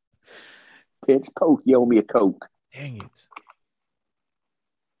 Pitch Coke, you owe me a Coke. Dang it.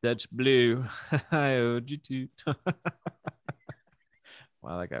 Dutch Blue. I owed you two.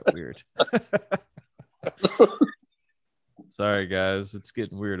 Wow, that got weird. Sorry, guys. It's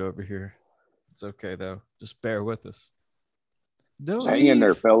getting weird over here. It's okay, though. Just bear with us. Hang in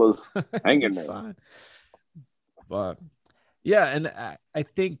there, fellas. Hang in there. Fine. But, yeah, and I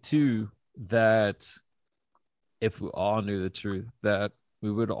think, too, that if we all knew the truth, that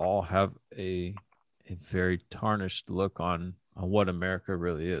we would all have a very tarnished look on what America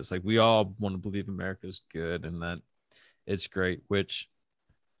really is. Like, we all want to believe America's good and that it's great, which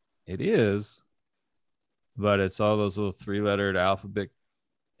it is, but it's all those little 3-lettered alphabet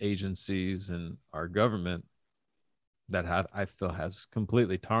agencies and our government that I feel has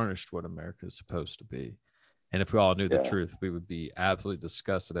completely tarnished what America is supposed to be. And if we all knew the truth, we would be absolutely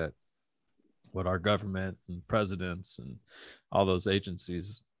disgusted at what our government and presidents and all those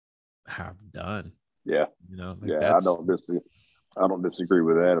agencies have done. Yeah. I don't disagree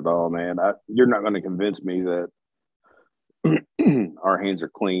with that at all, man. You're not going to convince me that our hands are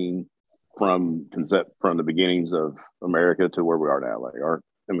clean from the beginnings of America to where we are now.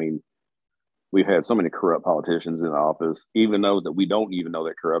 we've had so many corrupt politicians in office, even those that we don't even know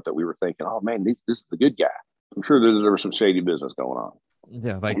that corrupt, that we were thinking, oh man, this is the good guy. I'm sure there was some shady business going on.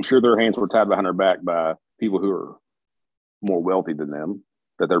 Yeah, like I'm sure their hands were tied behind their back by people who are more wealthy than them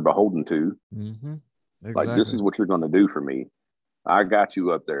that they're beholden to. mm-hmm, exactly. Like, this is what you're going to do for me. I got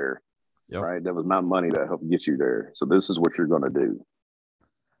you up there, Yep. right? That was my money that helped get you there. So this is what you're going to do.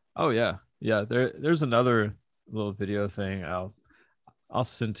 Oh yeah, yeah. There's another little video thing I'll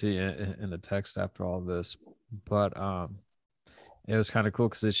send to you in the text after all this, but it was kind of cool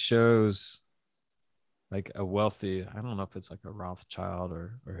because it shows like a wealthy. I don't know if it's like a Rothschild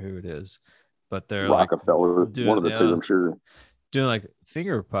or who it is, but they're Rockefeller, like one of the two, I'm sure. Doing like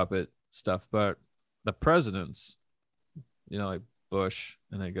finger puppet stuff, but the presidents, like Bush,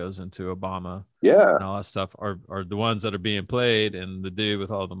 and it goes into Obama, yeah, and all that stuff are the ones that are being played, and the dude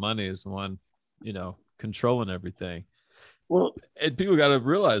with all the money is the one, controlling everything. Well, and people got to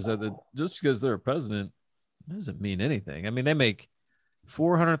realize that just because they're a president doesn't mean anything. I mean, they make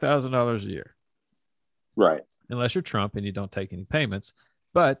 $400,000 a year, right? Unless you're Trump and you don't take any payments,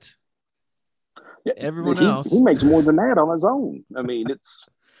 but everyone he, else, he makes more than that on his own. I mean, it's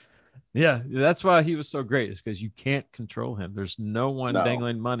yeah, that's why he was so great. Is because you can't control him. There's no one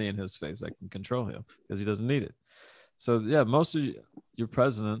dangling money in his face that can control him because he doesn't need it. So yeah, most of your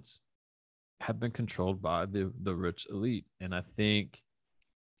presidents have been controlled by the rich elite, and I think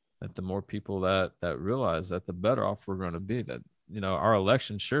that the more people that realize that, the better off we're going to be. That our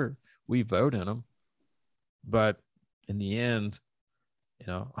election, sure, we vote in them, but in the end,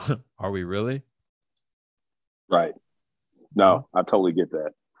 are we really? Right. No, I totally get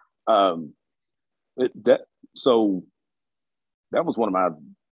that. So that was one of my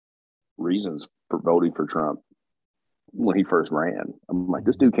reasons for voting for Trump when he first ran. I'm like,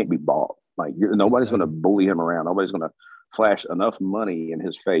 this dude can't be bought. Like, nobody's going to bully him around. Nobody's going to flash enough money in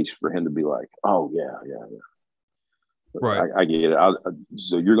his face for him to be like, oh yeah. Right. I get it.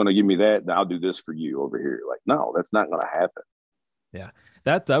 So you're going to give me that, then I'll do this for you over here. Like, no, that's not going to happen. Yeah.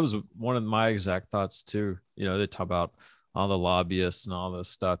 That was one of my exact thoughts too. They talk about all the lobbyists and all this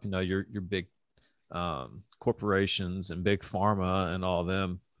stuff, your big corporations and big pharma and all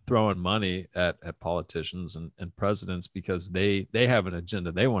them throwing money at politicians and presidents because they have an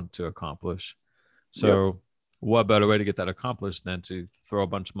agenda they want to accomplish. So what better way to get that accomplished than to throw a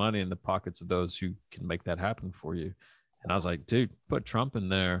bunch of money in the pockets of those who can make that happen for you? And I was like, dude, put Trump in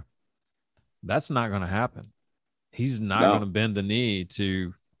there. That's not going to happen. He's not going to bend the knee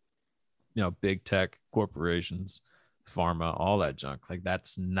to, big tech corporations, pharma, all that junk. Like,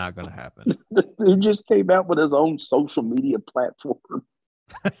 that's not going to happen. He just came out with his own social media platform.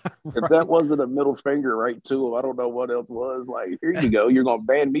 Right. If that wasn't a middle finger right to him, I don't know what else was. Like, here you go. You're going to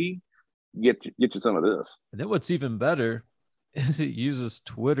ban me? Get you some of this. And then what's even better is it uses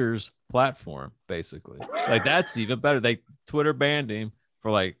Twitter's platform, basically. Like, that's even better. Twitter banned him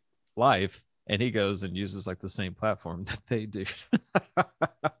for like life, and he goes and uses like the same platform that they do.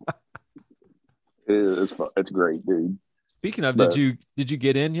 It's great, dude. Speaking of, did you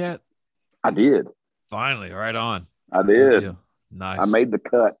get in yet? I did. Finally, right on. I did. Nice. I made the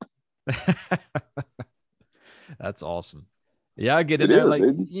cut. That's awesome. Yeah, I get in there. Like,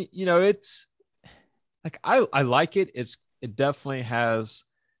 it's like I like it. It definitely has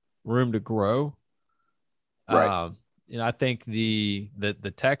room to grow. Right. I think the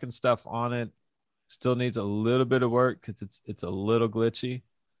tech and stuff on it still needs a little bit of work because it's a little glitchy.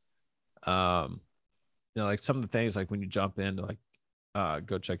 Like some of the things, like when you jump in to like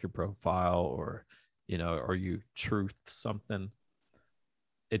go check your profile or you truth something,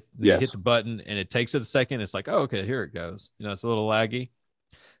 you hit the button and it takes it a second. It's like, oh, okay, here it goes. It's a little laggy,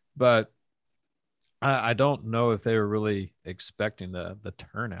 but I don't know if they were really expecting the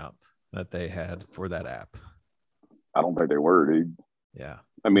turnout that they had for that app. I don't think they were, dude. Yeah.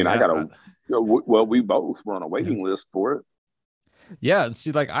 I mean, we both were on a waiting list for it. Yeah. And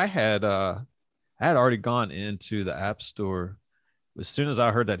see, like I had already gone into the App Store as soon as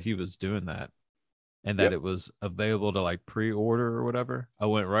I heard that he was doing that and that it was available to like pre-order or whatever. I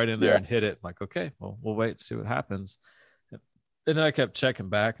went right in there and hit it. Like, okay, well, we'll wait and see what happens. And then I kept checking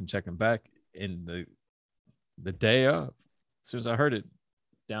back. In the day of, as soon as I heard it,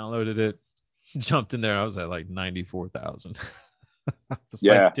 downloaded it, jumped in there. I was at like 94,000.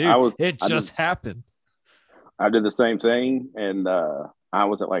 Like, dude, it just happened. I did the same thing, and I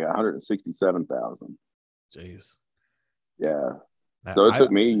was at like 167,000. Jeez. Yeah. So it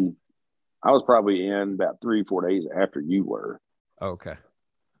took me. I was probably in about 3-4 days after you were. Okay.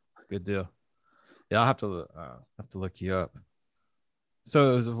 Good deal. Yeah, I'll have to look you up.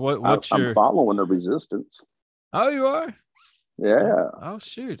 So what's I'm following the resistance. Oh, you are? Yeah. Oh,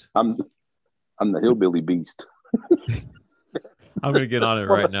 shoot. I'm the hillbilly beast. I'm gonna get on it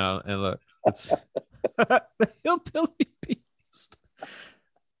right now and look. It's the hillbilly beast.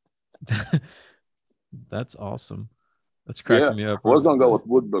 That's awesome. That's cracking me up. I was gonna go with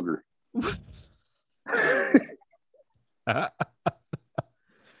wood booger.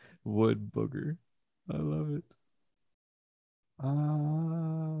 Wood booger. I love it.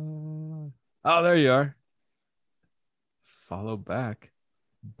 Oh, there you are. Follow back.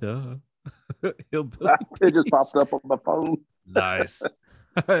 Duh. Hillbilly It just beast. popped up on my phone. Nice.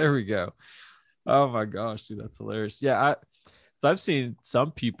 There we go. Oh my gosh, dude, that's hilarious. Yeah, I've seen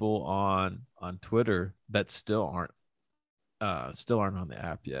some people on Twitter that still aren't on the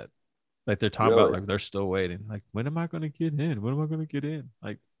app yet. Like they're talking about like they're still waiting. Like, when am I going to get in? When am I going to get in?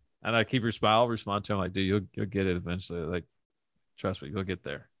 Like, and I keep respond to them like, dude, you'll get it eventually. Like, trust me, you'll get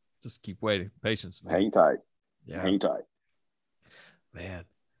there. Just keep waiting. Patience, man. Hang tight. Yeah, Hang tight. Man.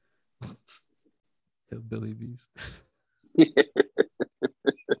 Hillbilly beast. Dude,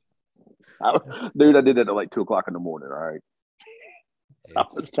 I did it at like 2:00 in the morning. All right. I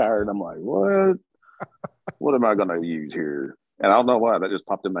was tired. I'm like, what am I going to use here? And I don't know why. That just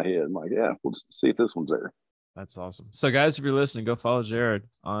popped in my head. I'm like, yeah, we'll see if this one's there. That's awesome. So, guys, if you're listening, go follow Jared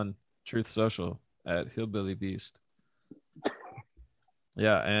on Truth Social at Hillbilly Beast.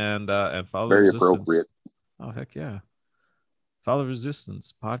 Yeah, and follow Very Resistance. appropriate. Oh, heck yeah. Follow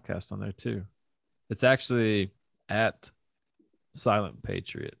Resistance podcast on there too. It's actually at Silent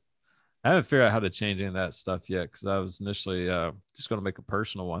Patriot. I haven't figured out how to change any of that stuff yet because I was initially just going to make a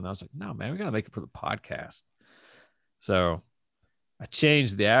personal one. I was like, no, man, we got to make it for the podcast. So I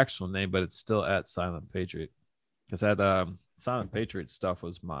changed the actual name, but it's still at Silent Patriot because that Silent Patriot stuff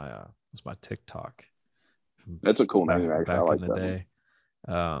was my TikTok. That's a cool name. Back I like in the that day.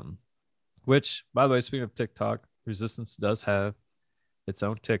 Which, by the way, speaking of TikTok, Resistance does have its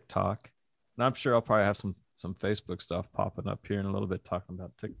own TikTok, and I'm sure I'll probably have some Facebook stuff popping up here in a little bit talking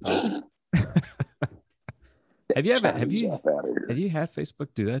about TikTok. Have you had Facebook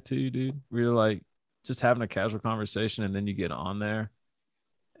do that to you, dude? Where you're like just having a casual conversation and then you get on there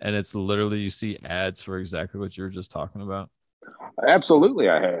and it's literally you see ads for exactly what you were just talking about? Absolutely,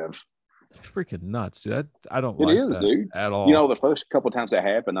 I have. It's freaking nuts, dude. I don't It like is, that dude. at all. You know, the first couple of times that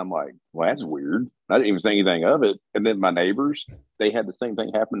happened, I'm like, well, that's weird. I didn't even think anything of it. And then my neighbors, they had the same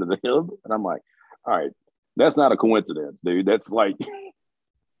thing happen to them. And I'm like, all right, that's not a coincidence, dude. That's like,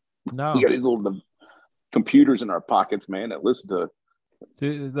 no, we got these little computers in our pockets, man, that listen to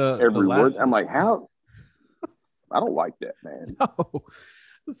dude, every word. I'm like, how? I don't like that, man. No.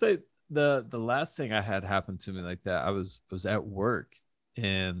 Let's say the last thing I had happen to me like that, I was at work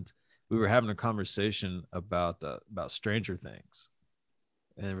and we were having a conversation about Stranger Things,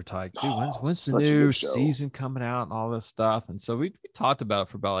 and we're talking, dude, when's the new season coming out and all this stuff. And so we talked about it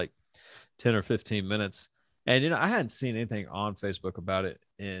for about like 10 or 15 minutes. And, you know, I hadn't seen anything on Facebook about it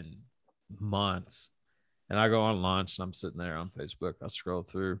in months. And I go on lunch and I'm sitting there on Facebook. I scroll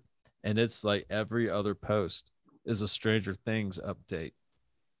through and it's like every other post is a Stranger Things update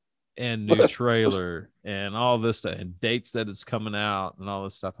and new trailer and all this stuff and dates that it's coming out and all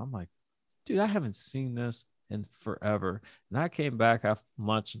this stuff. I'm like, dude, I haven't seen this in forever. And I came back after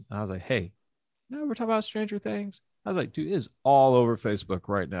lunch and I was like, hey, you know, we're talking about Stranger Things. I was like, dude, it is all over Facebook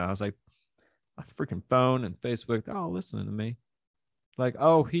right now. I was like, my freaking phone and Facebook, they're all listening to me. Like,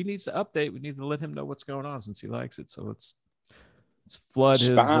 oh, he needs to update. We need to let him know what's going on since he likes it. So let's flood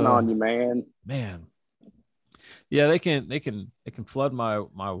his spying on you, man. Man. Yeah, they can flood my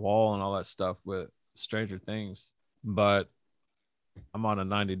wall and all that stuff with Stranger Things, but I'm on a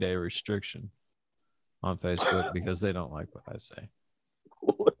 90-day restriction on Facebook because they don't like what I say.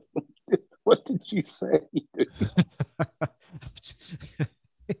 What did you say?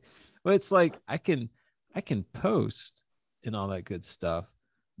 Well, it's like I can post and all that good stuff,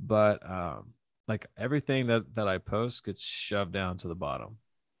 but like everything that I post gets shoved down to the bottom.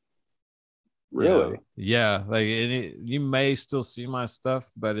 Really? You know? Yeah, like you may still see my stuff,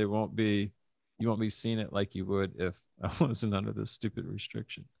 but you won't be seeing it like you would if I wasn't under this stupid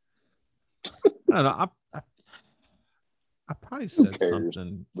restriction. I don't know. I probably said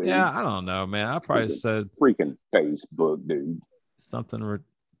something. Dude? Yeah, I don't know, man. I probably said freaking Facebook, dude. Something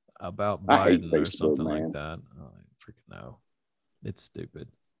about Biden or something like that. I don't freaking know. It's stupid.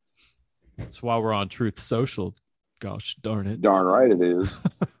 That's why we're on Truth Social. Gosh darn it. Darn right it is.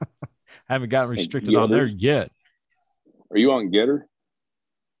 I haven't gotten restricted on there yet. Are you on Getter?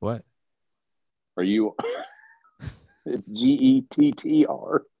 What? Are you? It's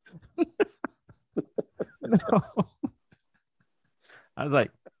GETTR. No. I was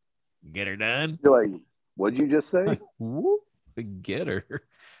like, get her done. You're like, what'd you just say? Like, whoop, get her.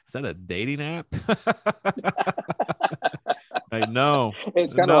 Is that a dating app? Like, no,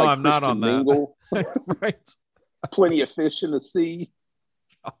 It's kind of no, like I'm not on Christian Mingle. that. Right. Plenty of fish in the sea.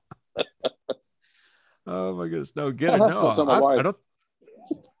 Oh my goodness. No, get it. No, Don't tell my I wife. don't.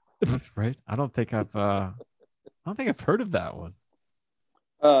 Right. I don't think I've heard of that one.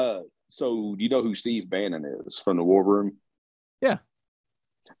 So you know who Steve Bannon is from the War Room? Yeah.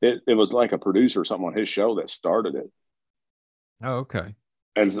 It was like a producer or something on his show that started it. Oh, okay.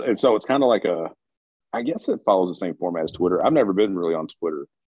 And so it's kind of like I guess it follows the same format as Twitter. I've never been really on Twitter,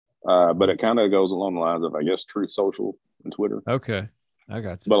 but it kind of goes along the lines of, I guess, Truth Social and Twitter. Okay. I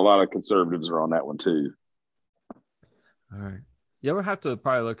got you. But a lot of conservatives are on that one too. All right. You ever have to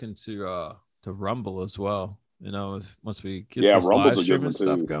probably look into to Rumble as well? You know, once we get this Rumble's live a good one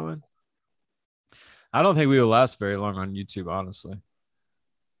streaming stuff too. going. I don't think we will last very long on YouTube, honestly.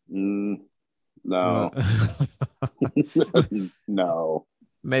 No. But- No.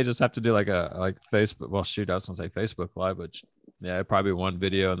 May just have to do like Facebook. Well, shoot, I was gonna say Facebook Live, which probably one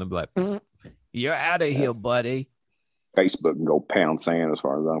video and then be like, "You're out of here, buddy." Facebook can go pound sand as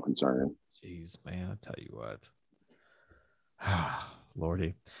far as I'm concerned. Jeez, man, I tell you what.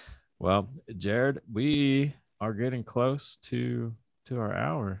 Lordy. Well, Jared, we are getting close to our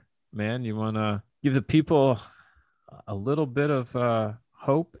hour. Man, you want to give the people a little bit of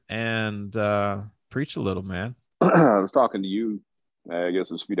hope and preach a little, man? I was talking to you, I guess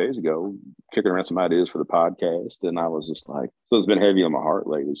it was a few days ago, kicking around some ideas for the podcast, and I was just like, so it's been heavy on my heart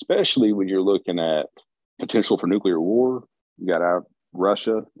lately, especially when you're looking at potential for nuclear war. You got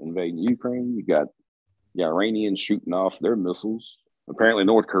Russia invading Ukraine. You got the Iranians shooting off their missiles. Apparently,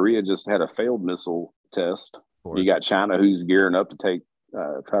 North Korea just had a failed missile test. You got China who's gearing up to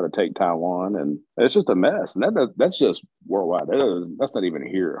try to take Taiwan, and it's just a mess. And that's just worldwide. That's not even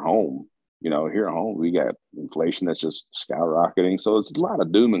here at home. You know, here at home, we got inflation that's just skyrocketing. So it's a lot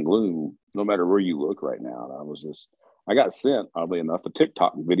of doom and gloom, no matter where you look right now. And I got sent, oddly enough, a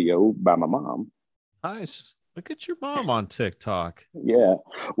TikTok video by my mom. Nice. Look at your mom on TikTok. Yeah.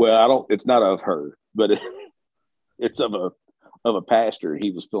 Well, it's not of her, but it's of a pastor. He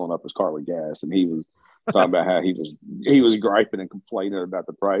was filling up his car with gas, and he was talking about how he was griping and complaining about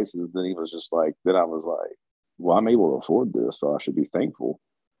the prices. Then I was like, well, I'm able to afford this, so I should be thankful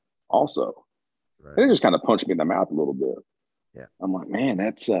also. Right. And it just kind of punched me in the mouth a little bit. Yeah. I'm like, man,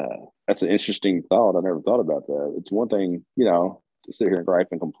 that's an interesting thought. I never thought about that. It's one thing, to sit here and gripe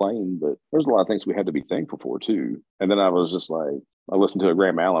and complain, but there's a lot of things we have to be thankful for too. And then I was just like, I listened to a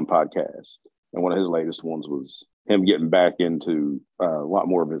Graham Allen podcast, and one of his latest ones was him getting back into a lot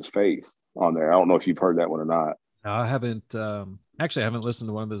more of his faith on there. I don't know if you've heard that one or not. No, I haven't. Actually, I haven't listened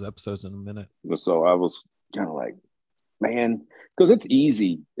to one of his episodes in a minute. So I was kind of like, man, because it's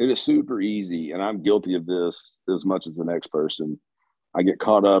easy. It is super easy. And I'm guilty of this as much as the next person. I get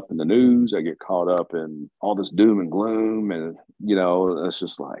caught up in the news. I get caught up in all this doom and gloom. And, it's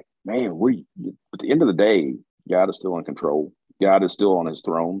just like, man, at the end of the day, God is still in control. God is still on his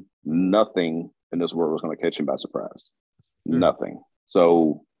throne. Nothing in this world is going to catch him by surprise. Sure. Nothing.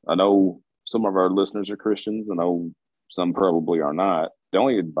 So I know some of our listeners are Christians. I know some probably are not. The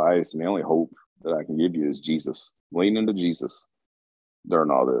only advice and the only hope that I can give you is Jesus. Lean into Jesus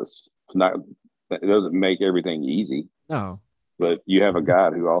during all this. It doesn't make everything easy. No. But you have a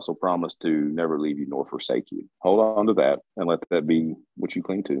God who also promised to never leave you nor forsake you. Hold on to that and let that be what you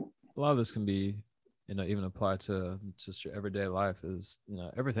cling to. A lot of this can be, even applied to just your everyday life is,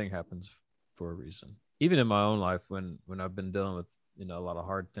 everything happens for a reason. Even in my own life, when I've been dealing with, a lot of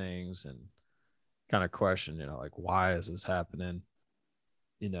hard things and kind of question, like, why is this happening?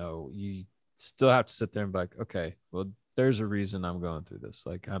 You still have to sit there and be like, okay, well, there's a reason I'm going through this.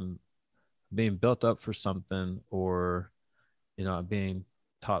 Like, I'm being built up for something, or I'm being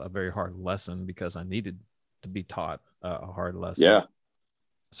taught a very hard lesson because I needed to be taught a hard lesson. Yeah.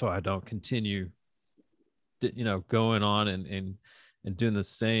 So I don't continue, going on and doing the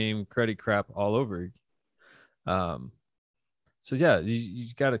same cruddy crap all over. So yeah,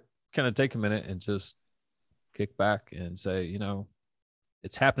 you got to kind of take a minute and just kick back and say,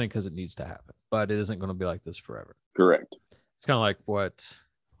 it's happening because it needs to happen, but it isn't going to be like this forever. Correct. It's kind of like what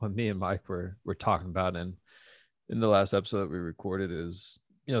me and Mike were talking about in the last episode that we recorded is,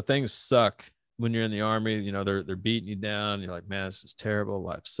 things suck when you're in the Army. They're beating you down. You're like, man, this is terrible.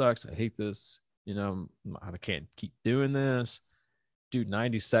 Life sucks. I hate this. I can't keep doing this. Dude,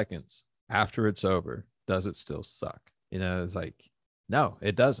 90 seconds after it's over, does it still suck? It's like, no,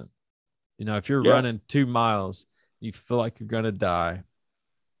 it doesn't. If you're running 2 miles, you feel like you're going to die,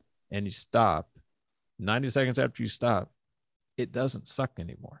 and you stop, 90 seconds after you stop, it doesn't suck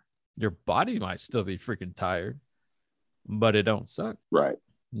anymore. Your body might still be freaking tired, but it don't suck. Right.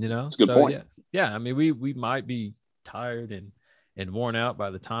 You know, It's a good so point. yeah. I mean, we might be tired and worn out by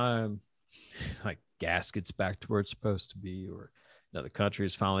the time like gas gets back to where it's supposed to be, or the country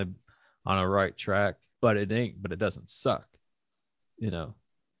is finally on a right track. But it ain't. But it doesn't suck. You know,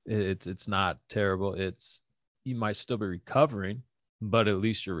 it's not terrible. It's you might still be recovering, but at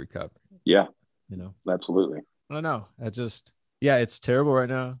least you're recovering. Yeah, You know, absolutely. I don't know. It's terrible right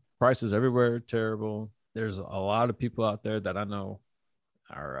now. Prices everywhere are terrible. There's a lot of people out there that I know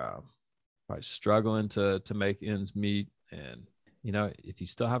are probably struggling to make ends meet. And, if you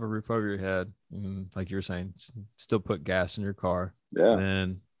still have a roof over your head, like you were saying, still put gas in your car, Yeah.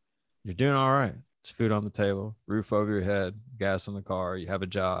 then you're doing all right. It's food on the table, roof over your head, gas in the car, you have a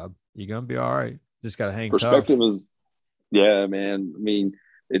job, you're going to be all right. Just got to hang Perspective tough. is, yeah, man. I mean,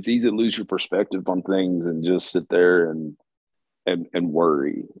 it's easy to lose your perspective on things and just sit there and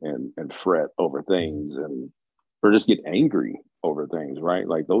worry and fret over things or just get angry over things, right?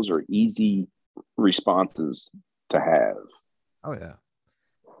 Like those are easy responses to have. Oh, yeah.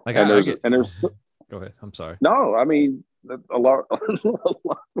 Like And I there's get, and there's go ahead. I'm sorry. no, I mean a large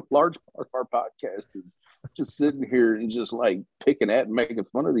part of our podcast is just sitting here and just like picking at and making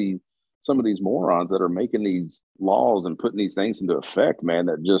fun of some of these morons that are making these laws and putting these things into effect, man,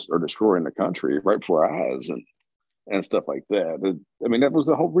 that just are destroying the country right before our eyes and stuff like that. I mean, that was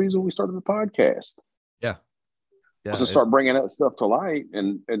the whole reason we started the podcast. Yeah. Yeah. Was to start bringing that stuff to light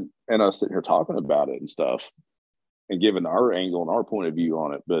and us sitting here talking about it and stuff and giving our angle and our point of view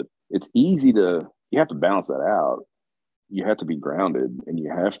on it. But it's easy you have to balance that out. You have to be grounded and you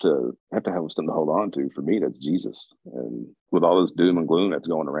have to have something to hold on to. For me, that's Jesus. And with all this doom and gloom that's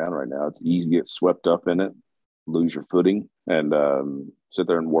going around right now, it's easy to get swept up in it, lose your footing, and sit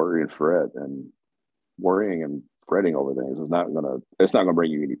there and worry and fret. And worrying and fretting over things it's not gonna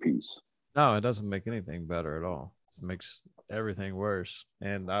bring you any peace. No, it doesn't make anything better at all. It makes everything worse.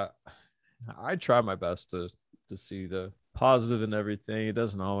 And I try my best to see the positive in everything. It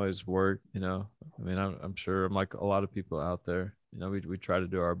doesn't always work, I mean, I'm sure I'm like a lot of people out there, we try to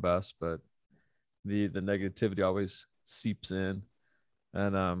do our best, but the negativity always seeps in.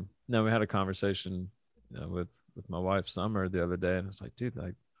 And now we had a conversation with my wife Summer the other day, and it's like, dude,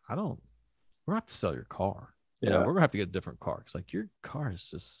 like we're gonna have to sell your car. We're gonna have to get a different car because like your car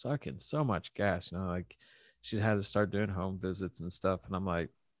is just sucking so much gas. Like she's had to start doing home visits and stuff, and I'm like,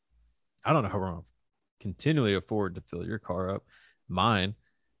 I don't know how we're gonna continually afford to fill your car up. Mine,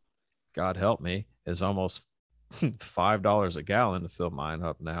 God help me, is almost $5 a gallon to fill mine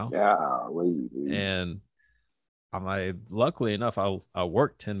up now. Yeah, and I'm like, luckily enough, I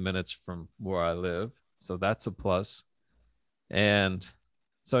work 10 minutes from where I live, so that's a plus. And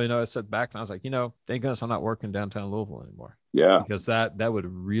so I sat back and I was like, thank goodness I'm not working downtown Louisville anymore. Yeah, because that would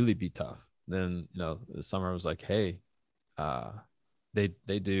really be tough. Then the summer I was like, hey,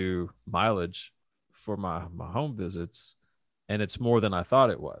 they do mileage for my home visits, and it's more than I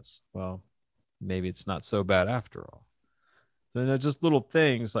thought it was. Well, maybe it's not so bad after all. So just little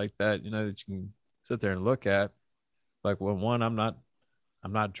things like that, that you can sit there and look at. Like one, I'm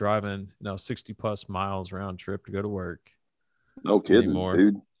not driving 60 plus miles round trip to go to work. No kidding, anymore.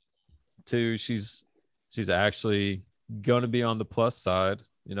 Dude. Two, she's actually going to be on the plus side,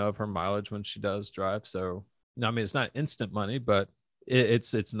 of her mileage when she does drive. So I mean, it's not instant money, but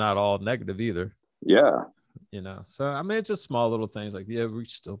it's not all negative either. Yeah. So I mean, it's just small little things like, yeah, we're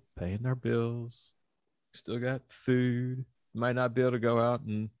still paying our bills, still got food, might not be able to go out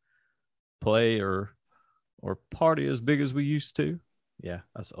and play or party as big as we used to. Yeah,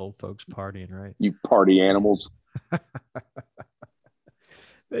 us old folks partying, right? You party animals. But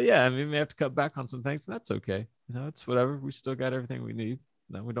yeah, I mean, we have to cut back on some things. That's okay. It's whatever. We still got everything we need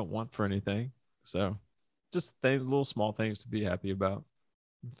that we don't want for anything. So just little small things to be happy about.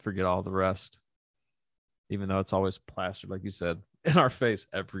 Forget all the rest. Even though it's always plastered, like you said, in our face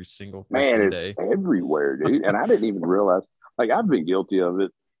every single day. It's everywhere, dude. And I didn't even realize, like, I've been guilty of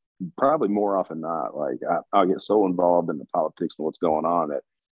it probably more often than not. Like, I'll get so involved in the politics and what's going on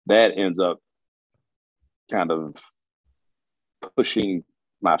that ends up kind of pushing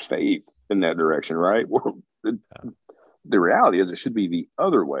my faith in that direction, right? The reality is it should be the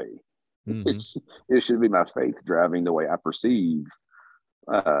other way. Mm-hmm. It should be my faith driving the way I perceive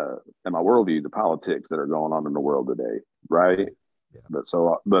and my worldview, the politics that are going on in the world today, right? Yeah.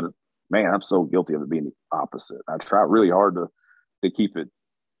 But man, I'm so guilty of it being the opposite. I try really hard to keep it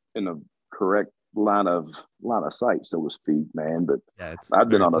in a correct line of sight, so to speak, man. But yeah, I've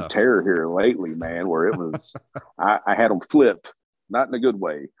been on a tear here lately, man, where it was I had them flip, not in a good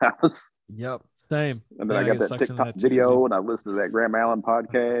way. Yep, same. And then I got that TikTok video and I listened to that Graham Allen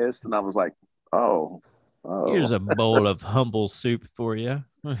podcast and I was like, oh, Oh, Here's a bowl of humble soup for you.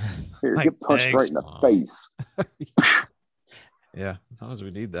 here, Like, get punched thanks, right in the Mom. face. Yeah, as long as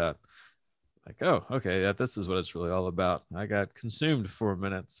we need that. Like, oh, okay, yeah, this is what it's really all about. I got consumed for a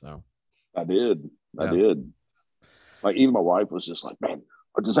minute, so I did. I Yeah. did. Like even my wife was just like, "Man,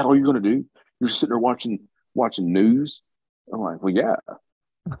 is that all you're gonna do? You're just sitting there watching news?" I'm like, "Well, yeah.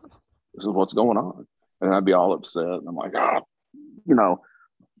 This is what's going on." And I'd be all upset. And I'm like,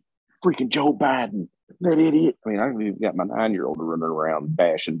 freaking Joe Biden, that idiot. I mean, I've even got my 9-year-old running around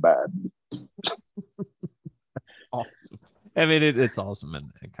bashing Biden. awesome. I mean, it's awesome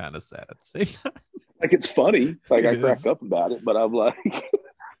and kind of sad at the same time. Like it's funny. Like I It crack is. up about it, but I'm like,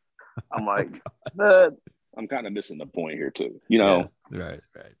 I'm kind of missing the point here too. Yeah, right.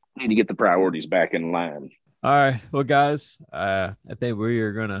 Need to get the priorities back in line. All right, well, guys, I think we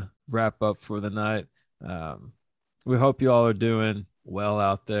are gonna wrap up for the night. We hope you all are doing well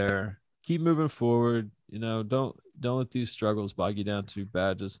out there. Keep moving forward. Don't let these struggles bog you down too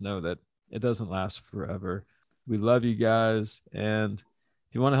bad. Just know that it doesn't last forever. We love you guys, and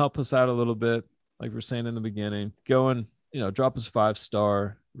if you want to help us out a little bit, like we're saying in the beginning, go and drop us a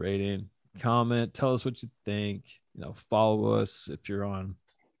 5-star rating, comment, tell us what you think. Follow us if you're on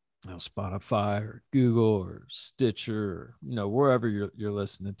Spotify or Google or Stitcher or wherever you're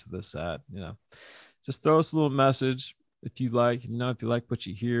listening to this at. Just throw us a little message if you like. If you like what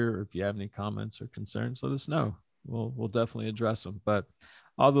you hear, or if you have any comments or concerns, let us know. We'll definitely address them. But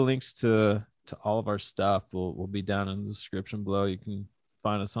all the links to all of our stuff will be down in the description below. You can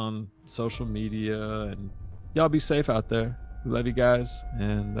find us on social media, and y'all be safe out there. We love you guys,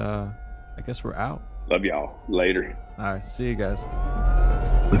 and I guess we're out. Love y'all. Later. All right, see you guys.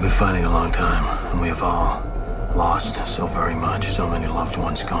 We've been fighting a long time, and we have all lost so very much, so many loved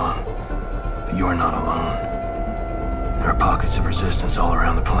ones gone. But you are not alone. There are pockets of resistance all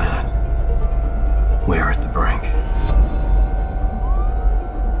around the planet. We are at the brink.